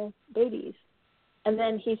all babies. And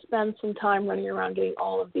then he spends some time running around getting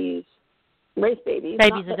all of these race babies.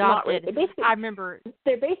 Babies adopted. I remember.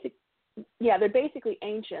 They're basically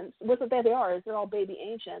ancients. What they are is they're all baby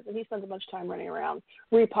ancients, and he spends a bunch of time running around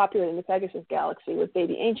repopulating the Pegasus galaxy with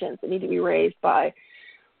baby ancients that need to be raised by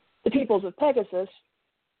the peoples of Pegasus.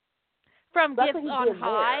 From gifts on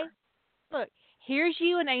high. Look, here's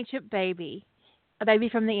you, an ancient baby, a baby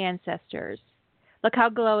from the ancestors. Look how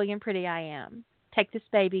glowing and pretty I am. Take this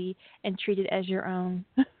baby and treat it as your own.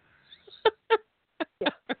 Yeah.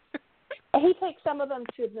 He takes some of them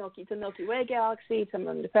to the Milky Way galaxy, some of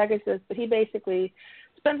them to Pegasus, but he basically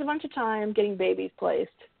spends a bunch of time getting babies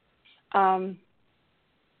placed. And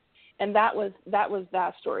that was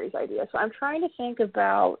that story's idea. So I'm trying to think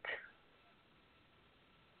about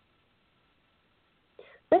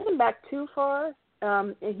thinking back too far.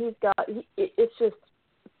 And he's got it's just.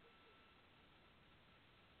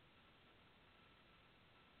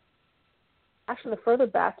 Actually, the further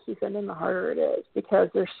back you send him, the harder it is, because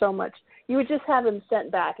there's so much. You would just have him sent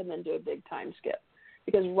back and then do a big time skip,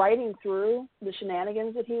 because writing through the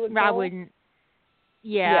shenanigans that he would pull, I wouldn't.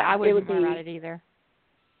 Yeah, I wouldn't write it either.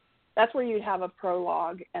 That's where you'd have a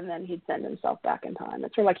prologue, and then he'd send himself back in time.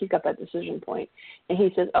 It's sort of like he's got that decision point, and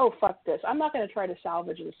he says, "Oh, fuck this! I'm not going to try to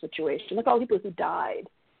salvage the situation. Look at all the people who died.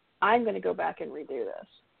 I'm going to go back and redo this."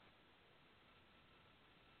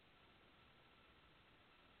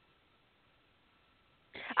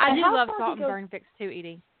 I do love salt and burn fix too,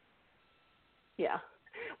 Edie. Yeah.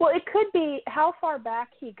 Well, it could be how far back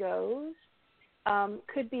he goes,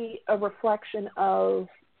 could be a reflection of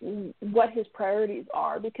what his priorities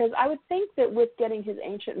are, because I would think that with getting his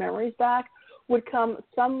ancient memories back would come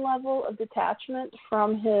some level of detachment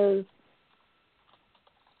from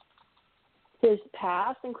his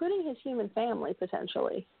past, including his human family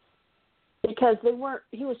potentially, because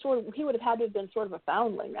he would have had to have been sort of a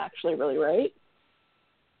foundling, actually, really, right?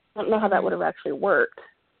 I don't know how that would have actually worked.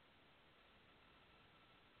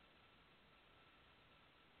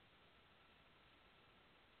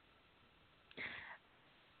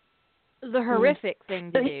 The horrific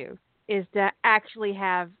thing to do is to actually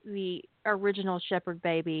have the original shepherd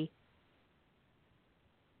baby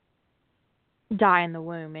die in the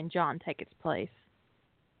womb and John take its place.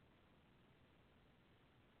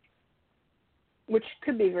 which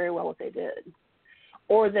could be very well what they did,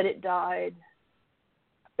 or that it died.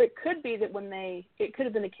 It could be that it could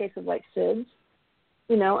have been a case of like SIDS,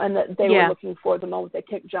 and that they were looking for the moment they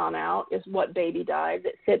kicked John out is what baby died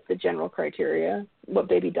that fit the general criteria, what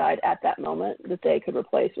baby died at that moment that they could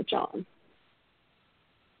replace with John.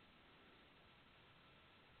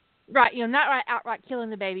 Right, not outright killing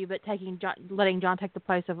the baby, but letting John take the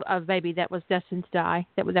place of a baby that was destined to die,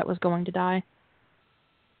 that was going to die.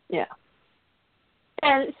 Yeah.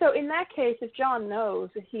 And so in that case, if John knows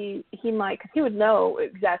that he might, because he would know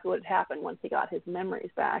exactly what had happened once he got his memories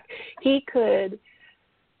back, he could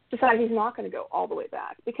decide he's not going to go all the way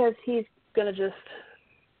back because he's going to just,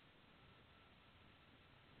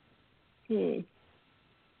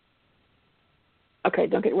 Okay,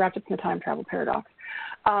 don't get wrapped up in the time travel paradox.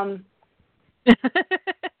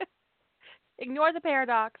 Ignore the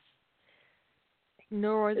paradox.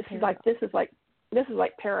 This is like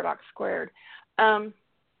paradox squared.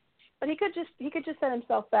 But he could just set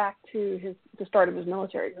himself back to the start of his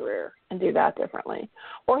military career and do that differently,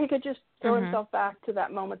 or he could just throw himself back to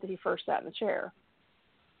that moment that he first sat in the chair.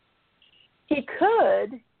 He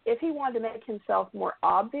could, if he wanted to make himself more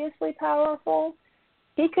obviously powerful,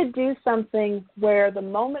 he could do something where the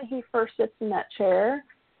moment he first sits in that chair,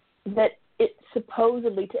 that it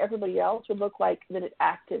supposedly to everybody else would look like that it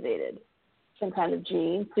activated some kind of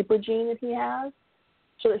gene, super gene that he has,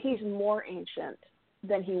 so that he's more ancient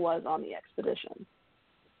than he was on the expedition.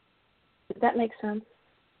 Does that make sense?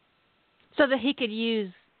 So that he could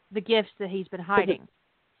use the gifts that he's been hiding.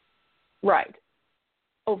 Right.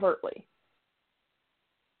 Overtly.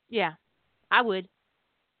 Yeah, I would.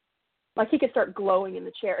 Like he could start glowing in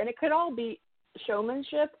the chair. And it could all be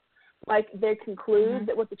showmanship. Like they conclude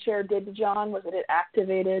that what the chair did to John was that it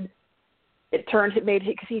activated, because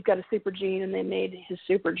he's got a super gene and they made his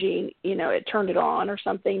super gene, it turned it on or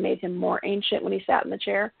something, made him more ancient when he sat in the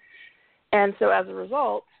chair. And so as a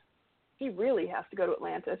result, he really has to go to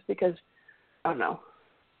Atlantis because, I don't know,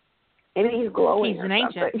 maybe he's glowing or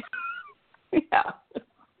something. Yeah.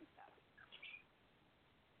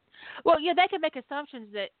 Well, yeah, they could make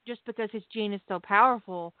assumptions that just because his gene is so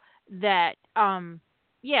powerful that, that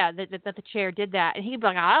the chair did that. And he'd be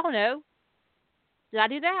like, I don't know. Did I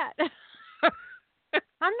do that?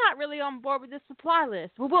 I'm not really on board with this supply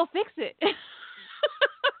list. Well, we'll fix it.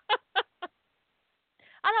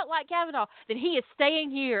 I don't like Kavanaugh. Then he is staying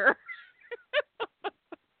here.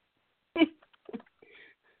 I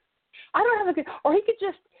don't have a good, or he could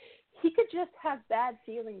just have bad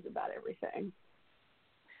feelings about everything.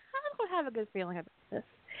 I don't have a good feeling about this.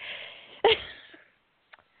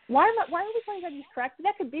 Why are we talking about these tracks?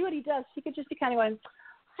 That could be what he does. He could just be kind of going,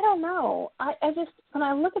 I don't know. I just, when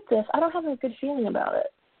I look at this, I don't have a good feeling about it.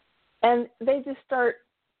 And they just start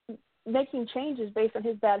making changes based on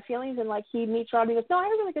his bad feelings. And like he meets Rodney and goes, no, I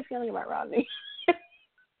have a really good feeling about Rodney.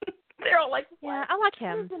 They're all like, what? Yeah, I like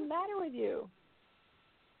him. What does the matter with you?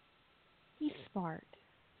 He's smart.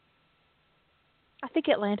 I think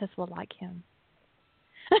Atlantis will like him.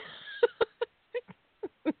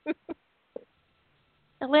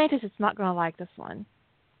 Atlantis is not going to like this one.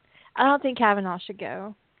 I don't think Kavanaugh should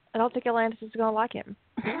go. I don't think Atlantis is going to like him.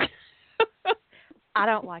 I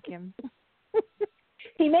don't like him.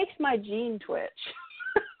 He makes my gene twitch.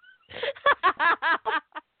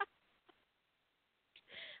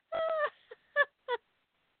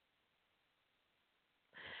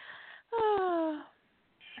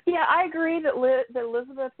 Yeah, I agree that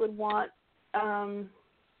Elizabeth would want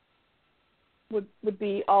would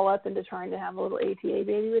be all up into trying to have a little ATA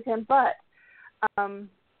baby with him, but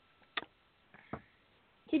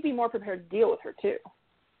he'd be more prepared to deal with her too.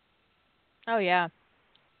 Oh yeah.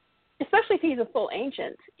 Especially if he's a full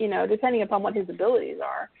ancient, depending upon what his abilities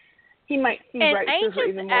are, he might see right through her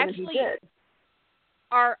even more than he did.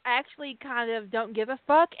 Are actually kind of don't give a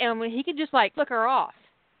fuck, and when he could just like flick her off,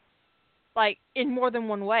 like in more than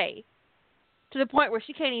one way, to the point where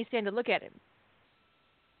she can't even stand to look at him.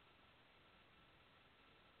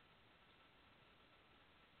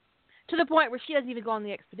 To the point where she doesn't even go on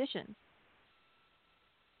the expedition.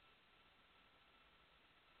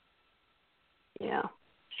 Yeah.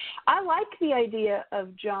 I like the idea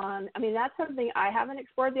of John. I mean, that's something I haven't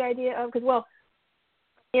explored the idea of because, well,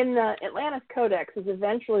 in the Atlantis Codex, is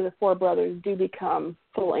eventually the four brothers do become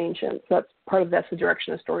full ancients. That's the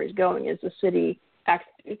direction the story is going. Is the city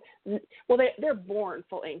they're born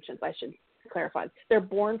full ancients. I should clarify. They're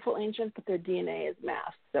born full ancients, but their DNA is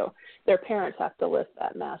masked. So their parents have to list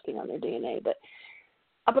that masking on their DNA. But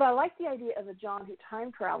I like the idea of a John who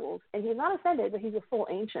time travels, and he's not offended, but he's a full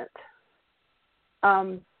ancient.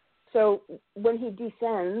 So when he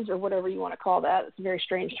descends, or whatever you want to call that, it's a very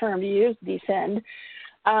strange term to use, descend.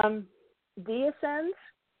 Deascends?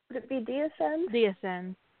 Would it be deascend?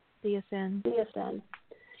 Deascend. Deascend.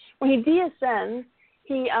 When he deascends,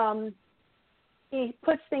 he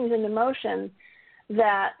puts things into motion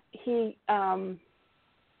that he can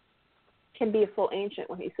be a full ancient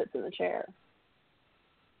when he sits in the chair.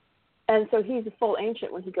 And so he's a full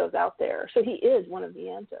ancient when he goes out there. So he is one of the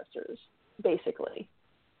ancestors, basically.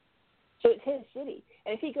 So it's his city.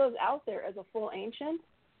 And if he goes out there as a full ancient,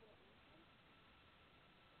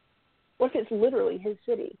 what if it's literally his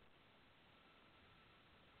city?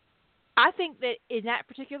 I think that in that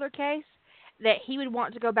particular case, that he would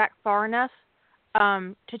want to go back far enough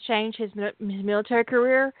to change his military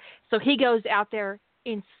career, so he goes out there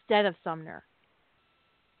instead of Sumner.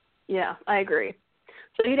 Yeah, I agree.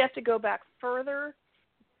 So he'd have to go back further.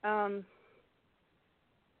 He'd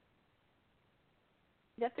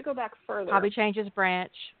have to go back further. Probably change his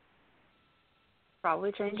branch.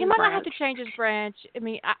 He might not have to change his branch. I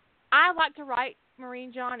mean, I like to write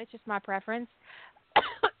Marine John. It's just my preference.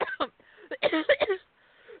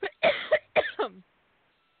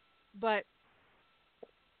 But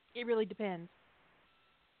it really depends.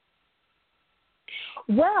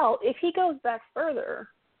 Well, if he goes back further,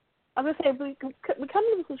 I was going to say, we come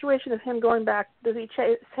to the situation of him going back, does he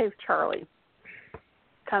save Charlie?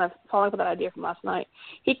 Kind of following up with that idea from last night.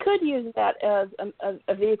 He could use that as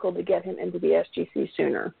a vehicle to get him into the SGC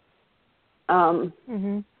sooner.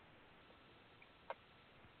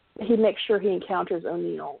 He makes sure he encounters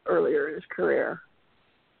O'Neill earlier in his career.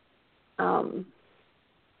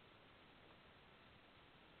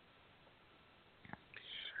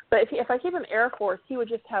 But if I keep him Air Force, he would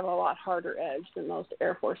just have a lot harder edge than most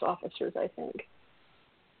Air Force officers, I think.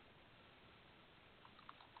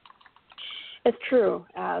 It's true,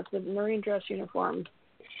 as the Marine dress uniform.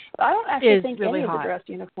 I don't actually think really any of the dress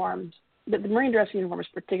uniforms, the Marine dress uniform is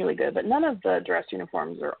particularly good, but none of the dress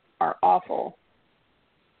uniforms are awful.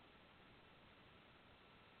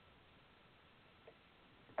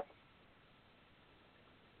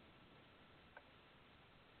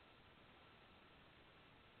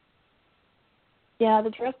 Yeah,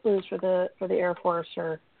 the dress blues for the Air Force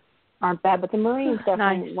aren't bad, but the Marines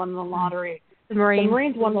definitely won the lottery. The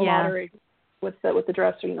Marines won the lottery with the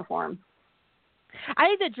dress uniform. I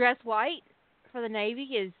think the dress white for the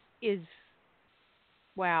Navy is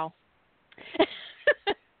wow.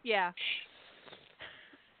 Yeah.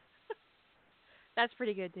 That's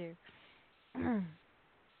pretty good too. There's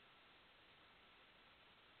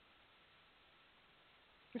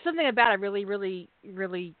something about a really, really,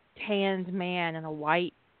 really tanned man in a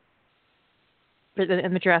white,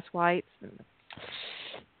 in the dress whites.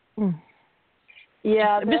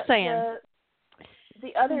 Yeah, I'm just saying.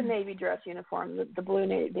 The other Navy dress uniform, the blue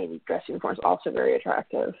Navy dress uniform, is also very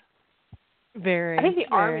attractive. Very. I think the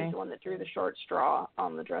Army's the one that drew the short straw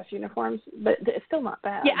on the dress uniforms, but it's still not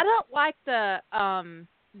bad. Yeah, I don't like the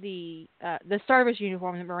service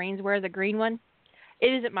uniform the Marines wear, the green one.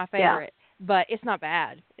 It isn't my favorite. But it's not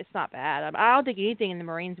bad. It's not bad. I don't think anything in the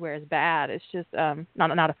Marines wear is bad. It's just not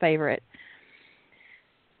a favorite.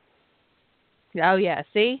 Oh yeah,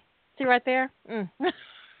 see right there. Yeah,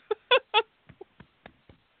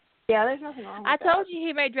 there's nothing wrong with I told you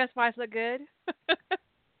he made dress whites look good.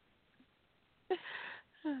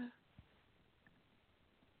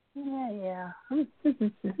 Yeah. So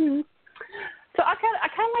I kind of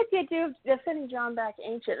like the idea of sending John back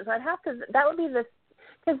ancient. That would be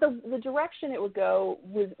because the direction it would go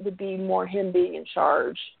would be more him being in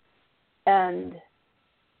charge and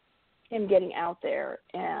him getting out there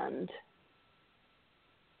and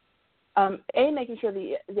making sure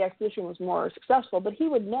the expedition was more successful. But he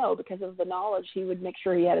would know, because of the knowledge, he would make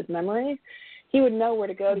sure he had his memories. He would know where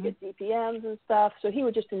to go to get ZPMs and stuff. So he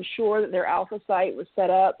would just ensure that their alpha site was set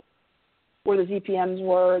up where the ZPMs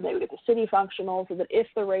were. They would get the city functional so that if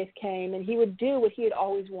the wraith came, and he would do what he had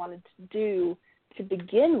always wanted to do to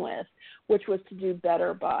begin with, which was to do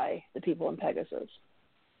better by the people in Pegasus. Because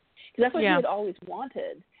that's what he had always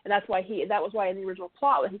wanted. And that was why in the original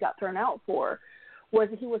plot what he got thrown out for was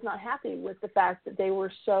that he was not happy with the fact that they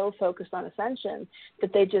were so focused on Ascension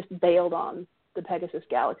that they just bailed on the Pegasus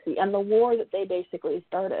Galaxy and the war that they basically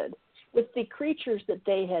started with the creatures that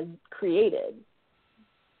they had created.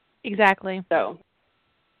 Exactly. So,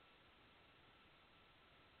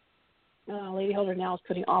 Lady Holder now is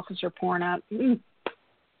putting officer porn up.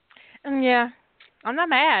 Yeah, I'm not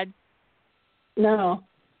mad. No.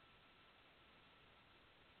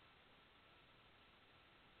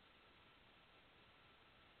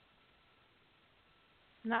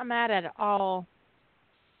 Not mad at all.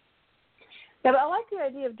 Yeah, but I like the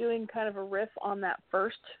idea of doing kind of a riff on that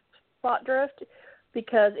first plot drift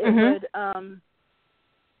because it would. And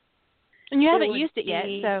you haven't used it yet,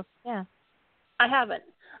 so yeah. I haven't.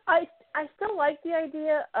 I still like the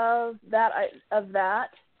idea of that.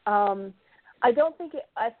 I don't think it.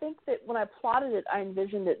 I think that when I plotted it, I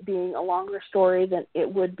envisioned it being a longer story than it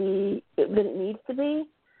would be. Than it needs to be,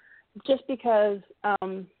 just because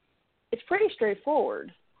it's pretty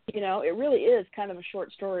straightforward. You know, it really is kind of a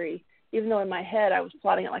short story. Even though in my head I was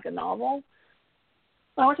plotting it like a novel,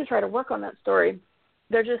 when I went to try to work on that story,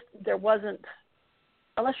 there wasn't,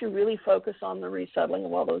 unless you really focus on the resettling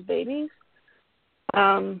of all those babies,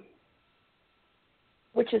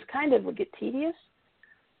 which is kind of would get tedious.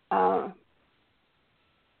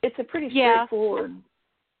 It's a pretty straightforward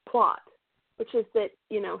plot, which is that,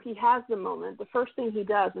 you know, he has the moment. The first thing he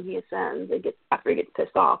does when he ascends, after he gets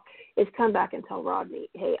pissed off, is come back and tell Rodney,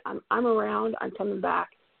 hey, I'm around, I'm coming back.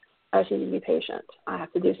 I just need to be patient. I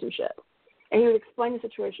have to do some shit. And he would explain the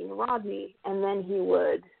situation to Rodney, and then he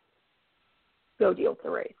would go deal with the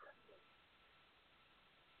Wraith.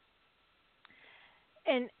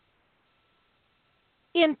 And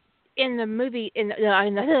in the movie, in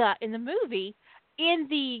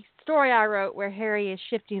the story I wrote where Harry is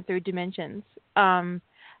shifting through dimensions,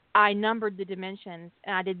 I numbered the dimensions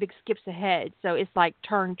and I did big skips ahead. So it's like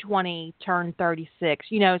turn 20, turn 36.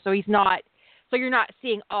 You know, so he's not. So you're not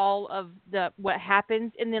seeing all of what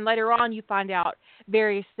happens, and then later on you find out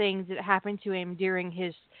various things that happen to him during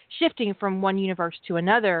his shifting from one universe to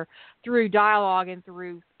another through dialogue and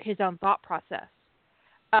through his own thought process.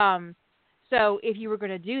 So if you were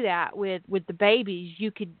going to do that with the babies,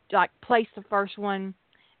 you could like place the first one,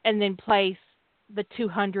 and then place the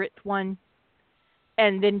 200th one,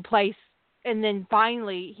 and then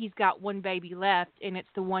finally he's got one baby left, and it's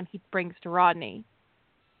the one he brings to Rodney.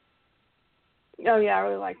 Oh, yeah, I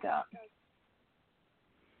really like that.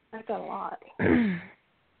 I like that a lot.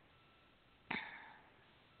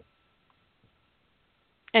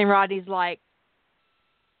 And Rodney's like,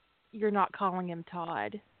 you're not calling him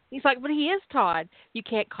Todd. He's like, but he is Todd. You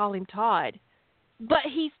can't call him Todd. But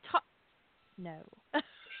he's Todd. No.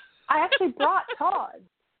 I actually brought Todd.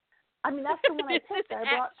 I mean, that's the one I picked. I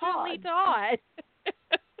brought Todd. Todd.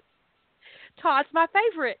 Todd's my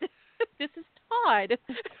favorite. This is Todd.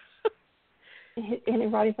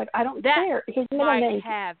 And Rodney's like, I don't care. His middle name might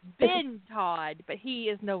have been Todd, but he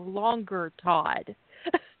is no longer Todd.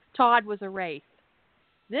 Todd was a Wraith.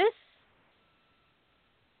 This?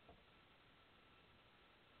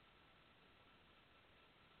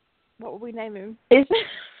 What would we name him? Is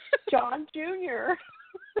John Jr.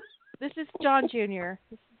 This is John Jr.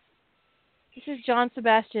 This is John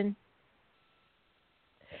Sebastian.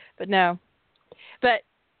 But no. But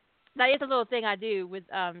that is a little thing I do with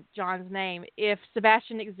John's name. If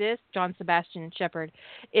Sebastian exists, John Sebastian Shepard.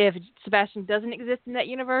 If Sebastian doesn't exist in that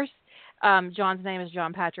universe, John's name is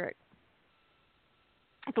John Patrick.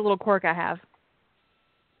 It's a little quirk I have.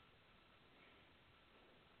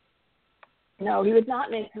 No, he would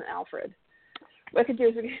not name him Alfred. What I could do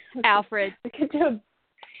is Alfred. We could do.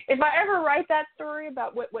 If I ever write that story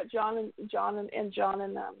about what John and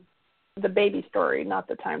the baby story, not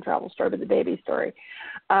the time travel story, but the baby story,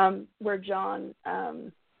 where John,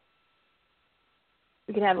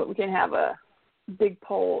 we can have a big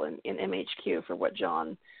poll in MHQ for what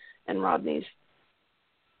John and Rodney's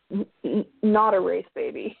not a race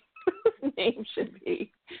baby name should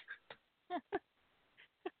be.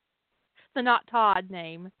 The Not Todd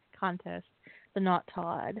name contest. The Not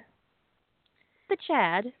Todd. The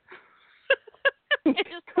Chad. It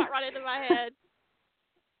just got right into my head.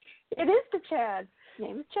 It is the Chad. His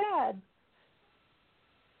name is Chad.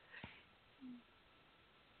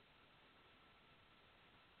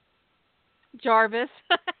 Jarvis.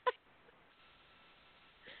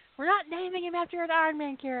 We're not naming him after an Iron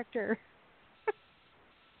Man character.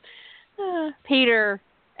 Peter.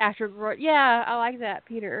 After Roy. Yeah, I like that,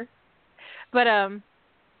 Peter. But I'm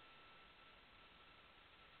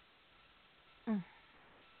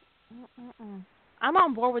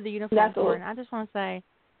on board with the uniform porn. I just want to say.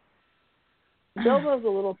 Bilbo's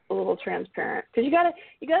a little transparent because you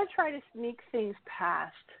gotta try to sneak things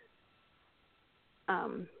past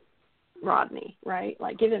Rodney, right?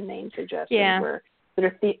 Like give him name suggestions that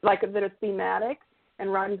are thematic,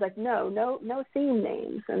 and Rodney's like, no theme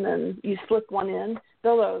names, and then you slip one in.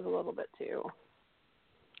 Bilbo's a little bit too.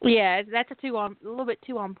 Yeah, that's a little bit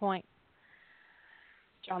too on point.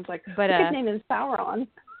 John's like, but his name is Sauron.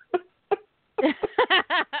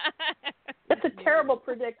 That's a terrible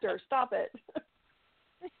predictor. Stop it.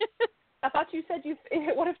 I thought you said you.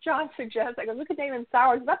 What if John suggests? I go, look at name him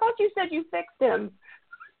Sauron. I thought you said you fixed him.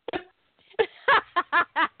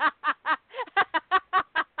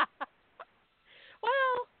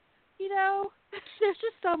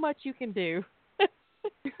 so much you can do.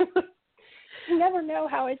 You never know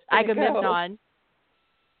how it's going to go. Agamemnon.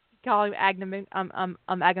 Call him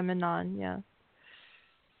Agamemnon, yeah.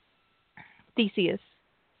 Theseus.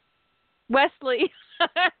 Wesley.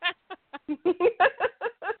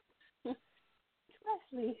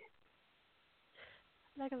 Wesley.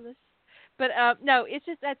 Legolas. But no, it's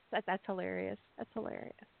just that's hilarious. That's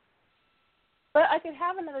hilarious. But I could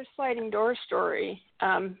have another sliding door story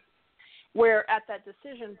where at that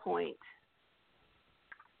decision point,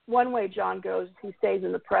 one way John goes, he stays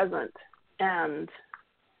in the present and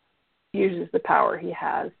uses the power he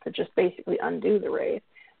has to just basically undo the wraith,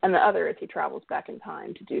 and the other is he travels back in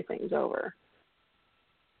time to do things over.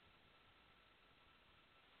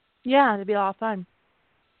 Yeah, it'd be a lot of fun.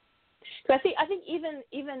 So I think even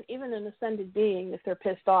an ascended being, if they're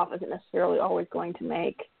pissed off, isn't necessarily always going to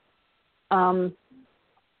make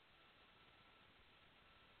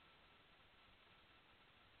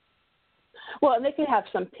well, and they could have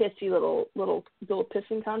some pissy little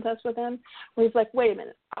pissing contest with him, where he's like, "Wait a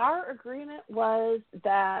minute, our agreement was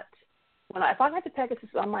that if I got to Pegasus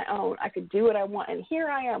on my own, I could do what I want, and here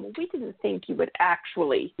I am. We didn't think you would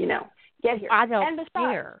actually, get here. I don't and besides,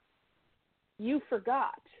 care. You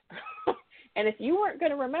forgot." And if you weren't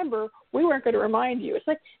going to remember, we weren't going to remind you. It's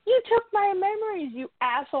like, you took my memories, you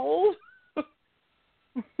asshole.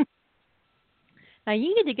 Now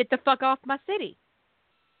you need to get the fuck off my city.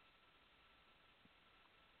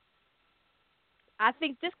 I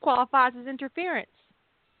think this qualifies as interference.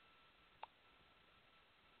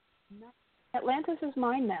 Atlantis is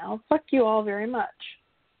mine now. Fuck you all very much.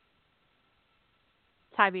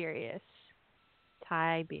 Tiberius.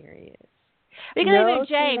 Because no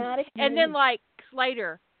James, and then like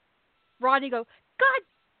Slater, Rodney go, God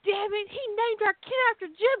damn it, he named our kid after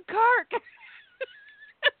Jim Kirk.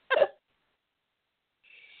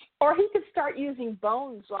 Or he could start using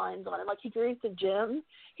Bones lines on him, like he agrees to James,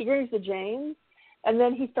 and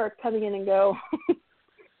then he starts coming in and go,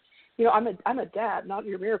 I'm a dad, not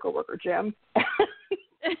your miracle worker, Jim.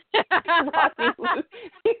 Rodney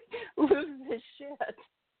loses his shit.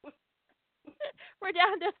 We're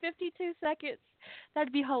down to 52 seconds.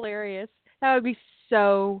 That'd be hilarious. That would be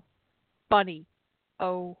so funny.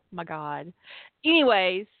 Oh, my God.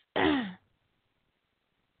 Anyways. Say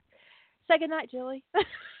goodnight, Julie.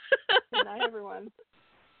 Good night, everyone.